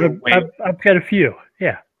natural way? I've got a few.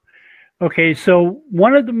 Yeah. Okay, so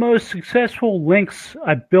one of the most successful links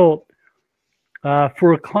I built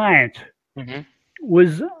for a client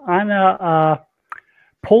was on a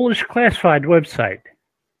Polish classified website.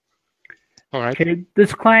 All right. Okay,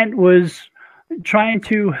 this client was trying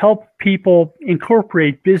to help people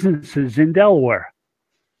incorporate businesses in Delaware.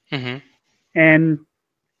 And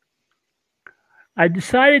I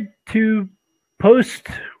decided to post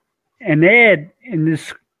an ad in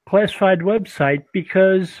this classified website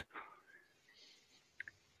because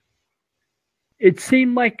it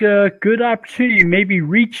seemed like a good opportunity to maybe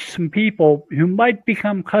reach some people who might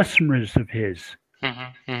become customers of his.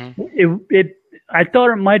 I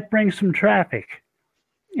thought it might bring some traffic,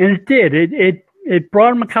 and it did. It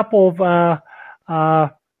brought him a couple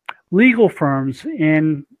of legal firms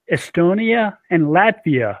in Estonia and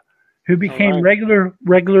Latvia who became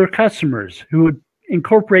regular customers who would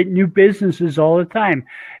incorporate new businesses all the time.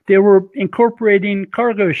 They were incorporating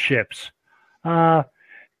cargo ships that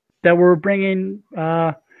were bringing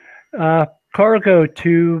cargo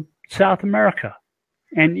to South America,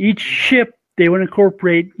 and each ship they would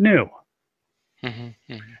incorporate new.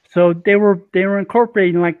 So they were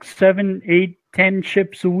incorporating like 7, 8, 10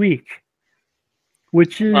 ships a week,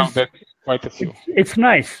 which is that's quite a few. It's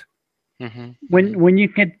nice when you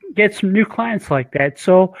can get some new clients like that.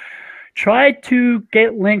 So try to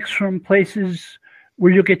get links from places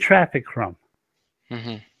where you'll get traffic from.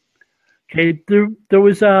 Okay, there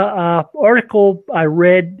was a article I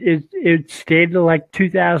read. It stated like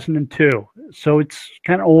 2002, so it's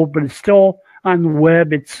kind of old, but it's still on the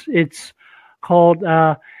web. It's called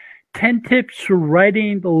 10 Tips for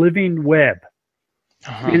Writing the Living Web.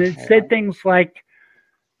 And it said things like,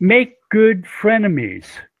 make good frenemies.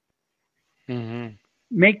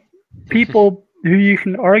 Make people who you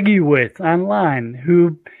can argue with online,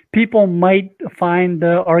 who people might find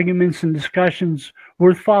the arguments and discussions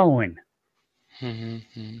worth following.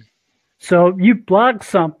 So you blog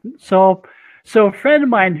something. So a friend of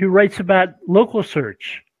mine who writes about local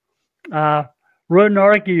search wrote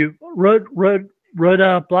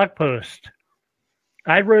a blog post.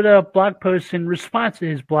 I wrote a blog post in response to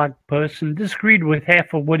his blog post and disagreed with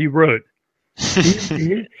half of what he wrote.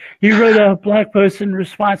 He wrote a blog post in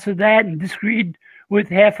response to that and disagreed with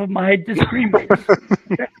half of my disagreements.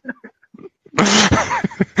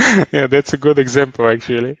 Yeah, that's a good example,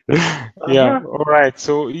 actually. Yeah. All right.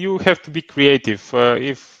 So you have to be creative.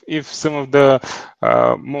 If some of the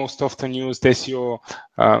most often used SEO,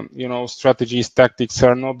 strategies, tactics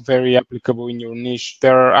are not very applicable in your niche,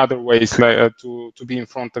 there are other ways like to be in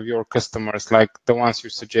front of your customers, like the ones you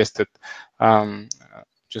suggested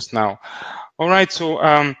just now. All right. So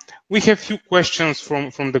we have a few questions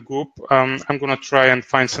from the group. I'm going to try and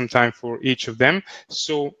find some time for each of them.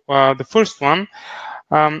 So the first one,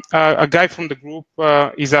 a guy from the group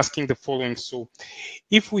is asking the following. So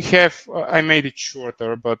if we have, I made it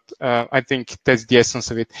shorter, but I think that's the essence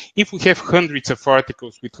of it. If we have hundreds of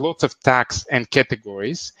articles with lots of tags and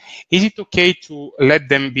categories, is it okay to let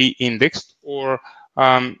them be indexed, or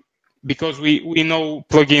because we know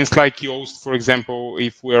plugins like Yoast, for example,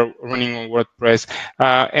 if we're running on WordPress,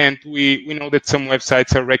 and we know that some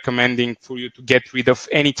websites are recommending for you to get rid of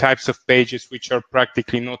any types of pages which are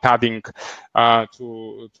practically not adding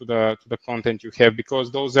to the content you have,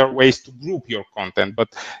 because those are ways to group your content, but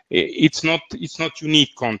it's not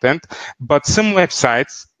unique content. But some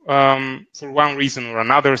websites, for one reason or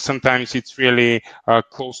another, sometimes it's really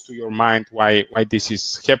close to your mind why this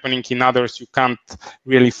is happening. In others, you can't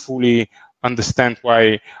really fully understand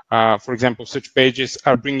why, for example, such pages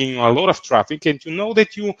are bringing you a lot of traffic, and you know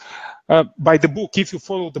that you, by the book, if you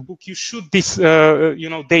follow the book, you should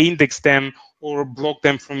they index them or block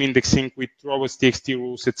them from indexing with robust TXT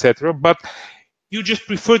rules, etc. But you just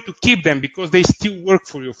prefer to keep them because they still work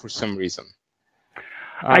for you for some reason.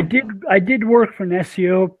 I did work for an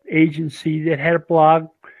SEO agency that had a blog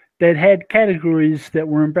that had categories that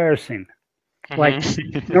were embarrassing, like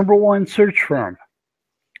 #1 search firm.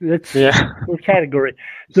 That's the category.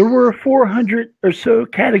 There were 400 or so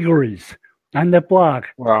categories on that blog.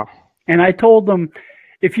 Wow. And I told them,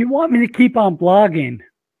 if you want me to keep on blogging,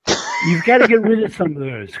 you've got to get rid of some of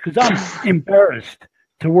those, because I'm embarrassed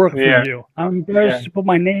to work for you. I'm embarrassed to put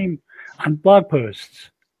my name on blog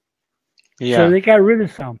posts. Yeah. So they got rid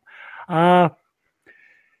of some.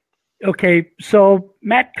 Okay, so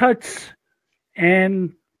Matt Cutts,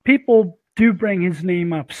 and people do bring his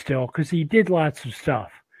name up still because he did lots of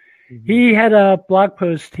stuff. Mm-hmm. He had a blog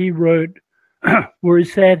post he wrote where he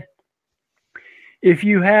said, if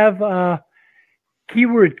you have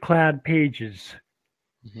keyword cloud pages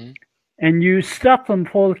and you stuff them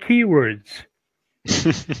full of keywords,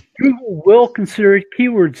 Google will consider it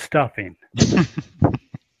keyword stuffing.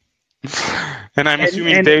 And I'm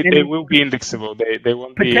assuming they will be indexable. They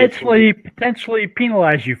won't potentially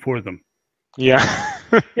penalize you for them. Yeah.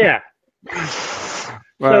 Yeah.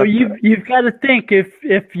 So you've got to think,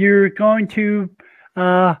 if you're going to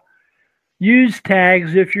use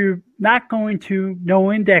tags, if you're not going to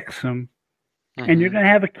no index them, and you're going to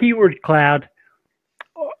have a keyword cloud,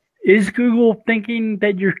 is Google thinking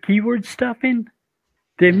that you're keyword stuffing?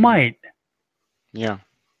 They might. Yeah.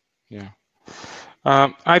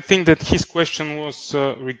 I think that his question was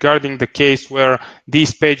regarding the case where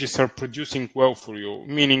these pages are producing well for you,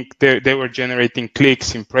 meaning they were generating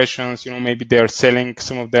clicks, impressions, maybe they are selling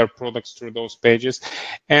some of their products through those pages.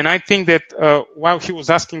 And I think that while he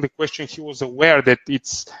was asking the question, he was aware that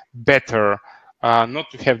it's better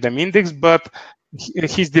not to have them indexed, but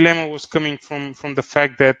his dilemma was coming from the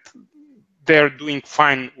fact that they're doing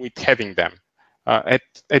fine with having them. At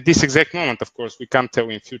this exact moment, of course, we can't tell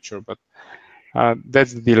in future, but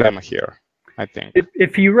that's the dilemma here, I think.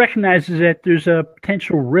 If he recognizes that there's a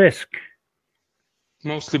potential risk.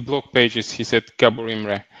 Mostly blog pages, he said, Gabor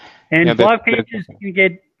Imre. And blog pages can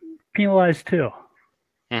get penalized too.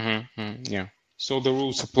 Yeah. So the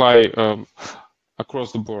rules apply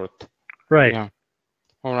across the board. Right. Yeah.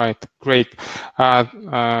 All right. Great.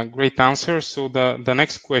 Great answer. So the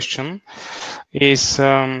next question is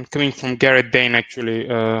coming from Garrett Dane, actually,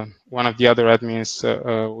 one of the other admins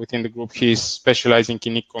within the group. He's specializing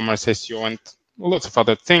in e-commerce SEO and lots of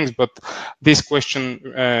other things, but this question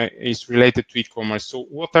is related to e-commerce. So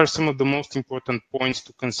what are some of the most important points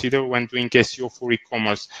to consider when doing SEO for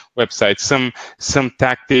e-commerce websites? Some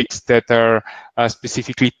tactics that are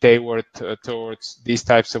specifically tailored towards these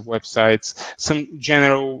types of websites, some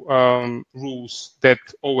general rules that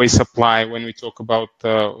always apply when we talk about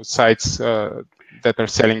sites that are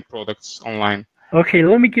selling products online. Okay,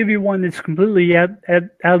 let me give you one that's completely out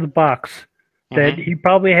of the box that he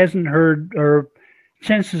probably hasn't heard, or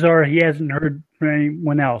chances are he hasn't heard from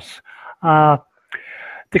anyone else.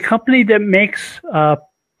 The company that makes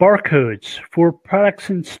barcodes for products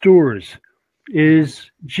in stores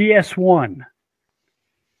is GS1.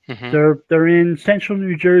 They're in central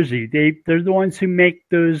New Jersey. They're the ones who make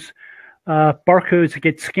those barcodes that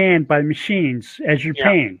get scanned by machines as you're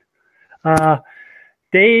paying.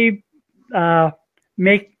 They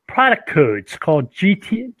make product codes called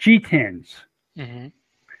GTINs.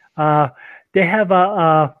 They have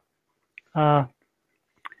a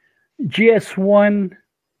GS1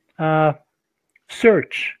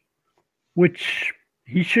 search, which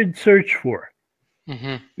he should search for,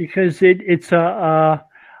 because it's a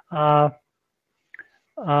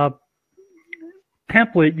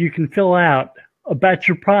template you can fill out about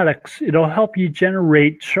your products. It'll help you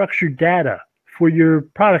generate structured data for your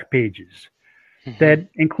product pages. That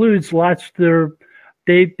includes lots of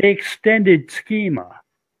they extended schema.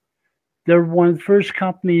 They're one of the first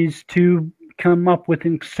companies to come up with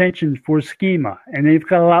an extension for schema, and they've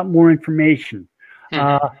got a lot more information,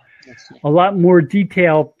 a lot more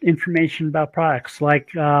detailed information about products. Like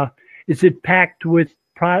is it packed with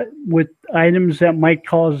items that might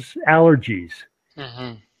cause allergies?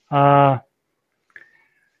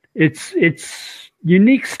 It's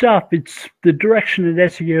unique stuff. It's the direction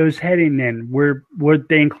that SEO is heading in, where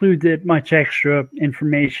they include that much extra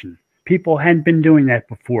information. People hadn't been doing that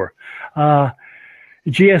before.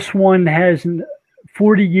 GS1 has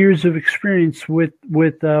 40 years of experience with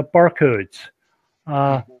barcodes.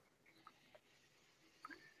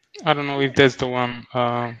 I don't know if that's the one.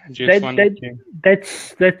 GS1.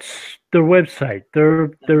 That's their website.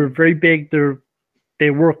 They're very big. They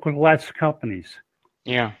work with lots of companies.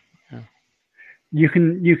 Yeah. You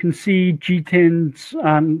can see G10s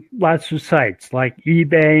on lots of sites like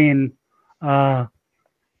eBay and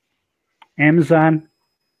Amazon.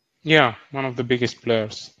 Yeah, one of the biggest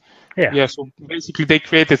players. Yeah. So basically they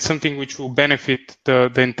created something which will benefit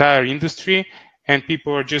the entire industry, and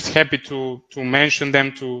people are just happy to mention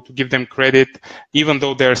them, to give them credit, even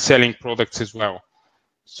though they're selling products as well.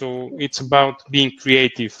 So it's about being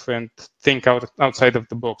creative and think outside of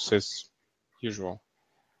the box as usual.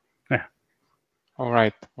 Yeah. All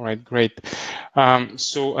right, great.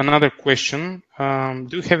 So another question,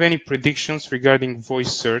 do you have any predictions regarding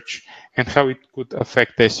voice search and how it could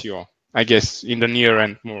affect SEO, I guess, in the near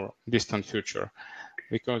and more distant future?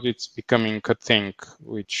 Because it's becoming a thing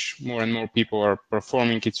which more and more people are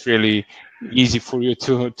performing. It's really easy for you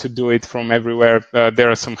to do it from everywhere.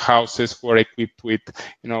 There are some houses who are equipped with,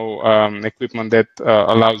 equipment that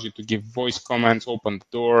allows you to give voice commands, open the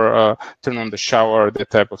door, turn on the shower,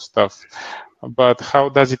 that type of stuff. But how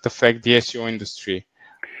does it affect the SEO industry?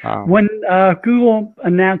 When Google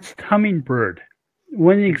announced Hummingbird,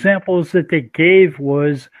 one of the examples that they gave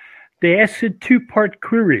was they asked a two-part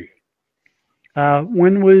query.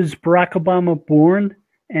 When was Barack Obama born,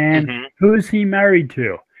 and who is he married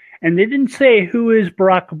to? And they didn't say who is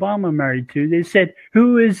Barack Obama married to. They said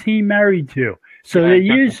who is he married to. So they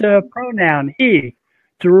use a pronoun he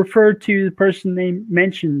to refer to the person they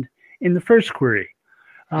mentioned in the first query.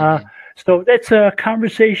 So that's a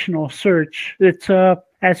conversational search. That's an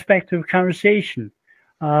aspect of conversation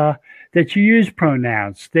that you use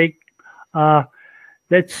pronouns.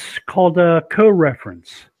 That's called a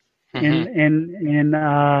co-reference in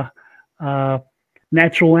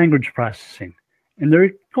natural language processing. And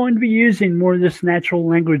they're going to be using more of this natural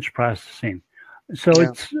language processing. So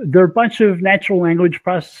there are a bunch of natural language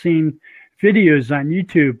processing videos on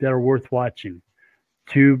YouTube that are worth watching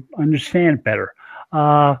to understand better.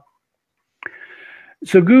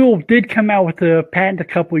 So Google did come out with a patent a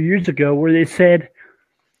couple of years ago where they said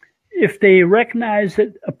if they recognize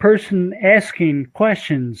that a person asking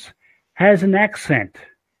questions has an accent,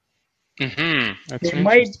 they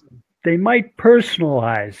might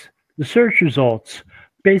personalize the search results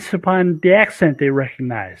based upon the accent they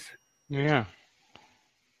recognize. Yeah,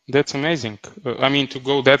 that's amazing. I mean, to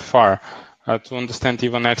go that far, to understand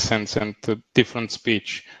even accents and different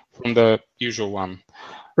speech from the usual one.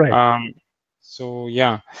 Right. So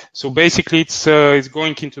basically it's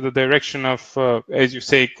going into the direction of, as you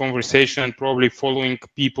say, conversation, and probably following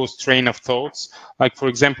people's train of thoughts. Like, for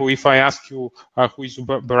example, if I ask you who is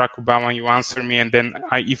Barack Obama, you answer me, and then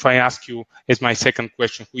if I ask you as my second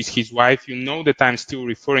question, who is his wife, you know that I'm still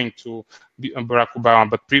referring to Barack Obama,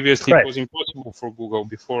 but previously it was impossible for Google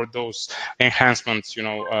before those enhancements,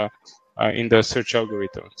 in the search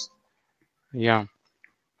algorithms. Yeah.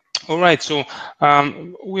 All right, so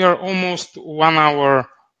we are almost 1 hour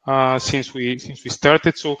since we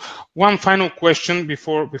started. So one final question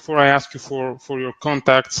before I ask you for your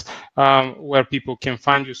contacts, where people can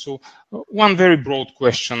find you. So one very broad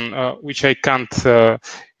question, which I can't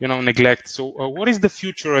neglect. So what is the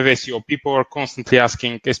future of SEO? People are constantly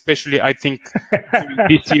asking, especially I think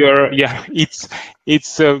this year. Yeah, it's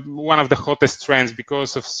one of the hottest trends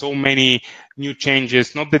because of so many new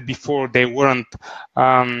changes. Not that before they weren't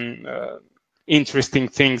interesting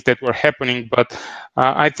things that were happening, but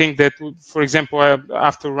I think that, for example,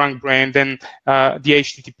 after RankBrain, then the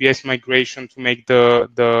HTTPS migration to make the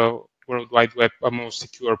World Wide Web a more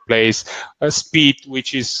secure place, speed,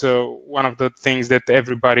 which is one of the things that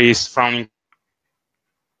everybody is frowning.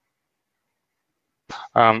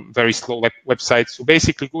 Very slow websites. So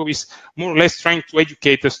basically, Google is more or less trying to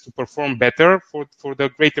educate us to perform better for the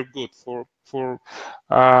greater good, for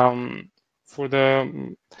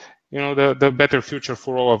the the better future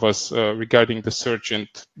for all of us regarding the search and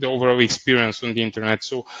the overall experience on the internet.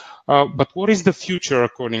 So, but what is the future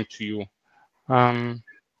according to you of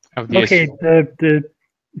the SEO? The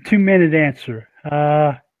 2-minute answer.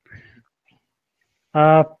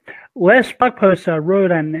 Last blog post I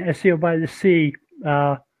wrote on SEO by the Sea,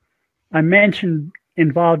 I mentioned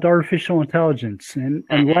involved artificial intelligence and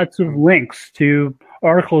lots of links to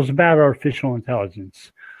articles about artificial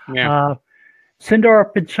intelligence. Yeah.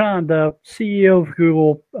 Sundar Pichai, the CEO of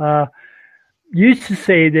Google, used to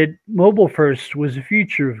say that mobile first was the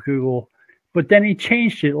future of Google, but then he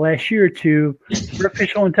changed it last year to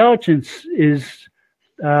artificial intelligence is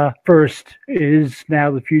first is now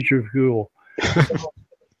the future of Google. So,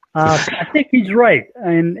 I think he's right,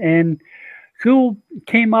 and Google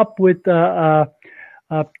came up with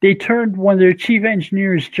they turned one of their chief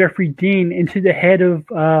engineers, Jeffrey Dean, into the head of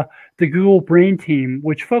the Google Brain team,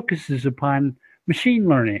 which focuses upon machine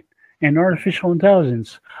learning and artificial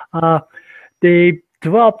intelligence. They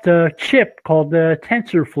developed a chip called the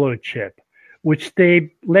TensorFlow chip, which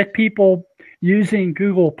they let people using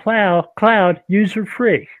Google Cloud use for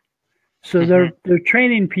free. So they're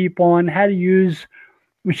training people on how to use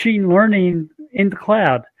machine learning in the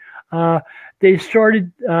cloud. They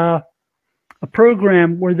started a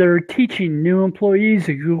program where they're teaching new employees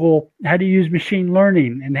at Google how to use machine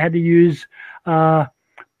learning and how to use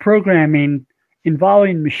programming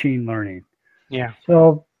involving machine learning. Yeah.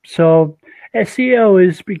 So SEO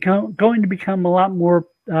is going to become a lot more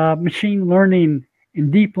machine learning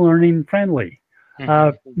and deep learning friendly.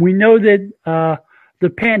 We know that the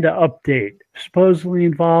Panda update supposedly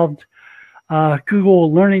involved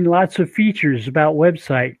Google learning lots of features about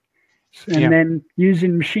websites and then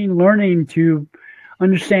using machine learning to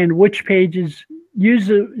understand which pages use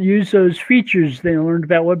those features they learned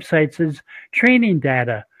about websites as training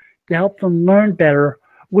data to help them learn better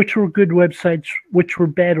which were good websites, which were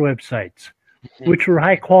bad websites, which were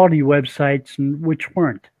high quality websites and which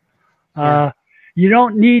weren't. You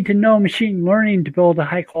don't need to know machine learning to build a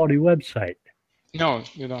high quality website. No,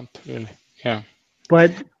 you don't really. Yeah.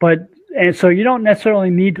 And so you don't necessarily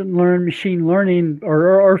need to learn machine learning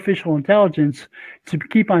or artificial intelligence to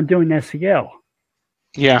keep on doing SEO.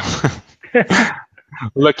 Yeah.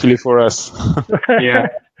 Luckily for us. Yeah.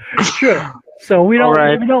 Sure. So we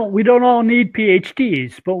don't all need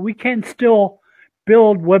PhDs, but we can still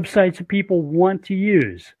build websites that people want to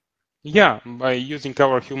use. Yeah, by using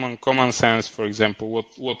our human common sense, for example,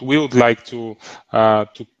 what we would like to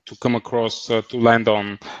come across, to land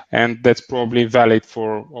on, and that's probably valid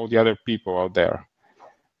for all the other people out there.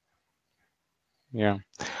 Yeah.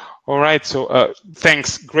 All right. So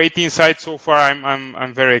thanks. Great insight so far.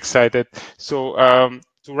 I'm very excited. So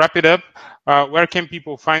to wrap it up, where can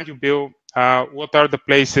people find you, Bill? What are the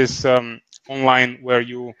places online where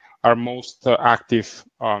you are most active?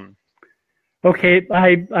 Okay,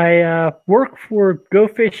 I work for Go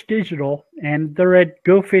Fish Digital, and they're at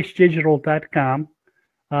gofishdigital.com.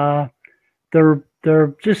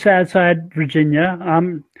 They're just outside Virginia.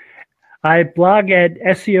 I blog at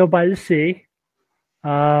SEO by the Sea.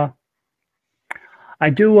 I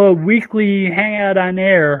do a weekly hangout on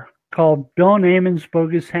air called Bill and Eamon's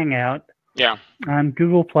Bogus Hangout. Yeah. On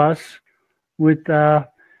Google Plus with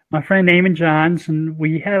my friend Eamon Johns, and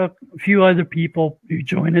we have a few other people who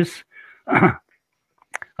join us.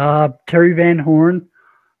 Terry Van Horn,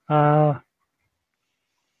 Doc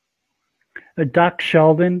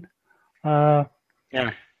Sheldon. Yeah.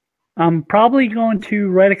 I'm probably going to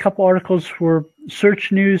write a couple articles for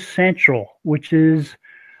Search News Central, which is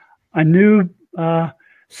a new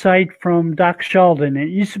site from Doc Sheldon. It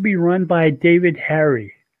used to be run by David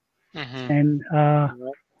Harry and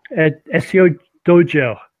at SEO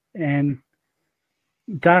Dojo, and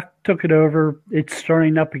Doc took it over. It's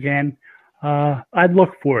starting up again. I'd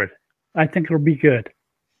look for it. I think it'll be good.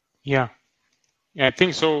 Yeah, I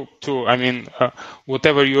think so too. I mean,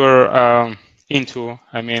 whatever you're into,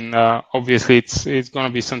 I mean, obviously it's going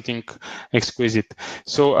to be something exquisite.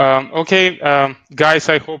 So, okay, guys,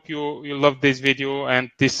 I hope you loved this video and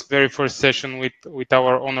this very first session with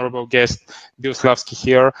our honorable guest, Bill Slawski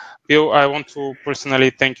here. Bill, I want to personally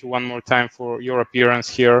thank you one more time for your appearance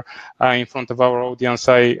here in front of our audience.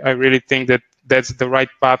 I really think that that's the right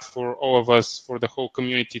path for all of us, for the whole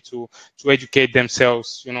community to educate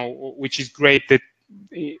themselves, you know, which is great that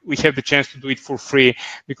we have the chance to do it for free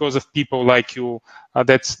because of people like you.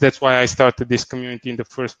 That's why I started this community in the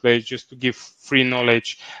first place, just to give free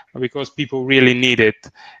knowledge, because people really need it.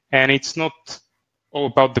 And it's not all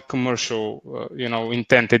about the commercial,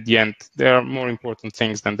 intent at the end. There are more important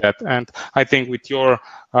things than that. And I think with your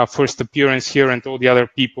first appearance here and all the other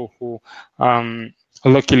people who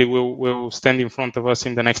luckily will stand in front of us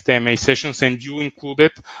in the next AMA sessions, and you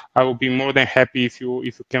included, I will be more than happy if you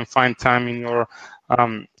can find time in your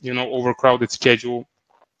overcrowded schedule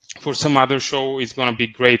for some other show. It's going to be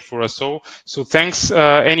great for us all. So thanks.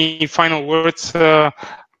 Any final words from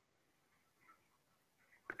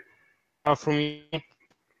you?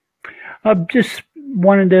 Just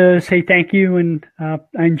wanted to say thank you, and I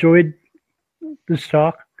enjoyed this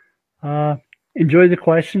talk. Enjoyed the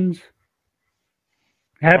questions.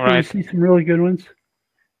 Happy to see some really good ones.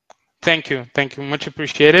 Thank you. Much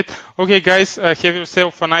appreciated. Okay, guys, have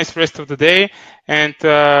yourself a nice rest of the day. And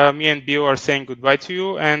me and Bill are saying goodbye to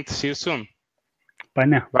you, and see you soon. Bye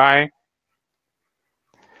now. Bye.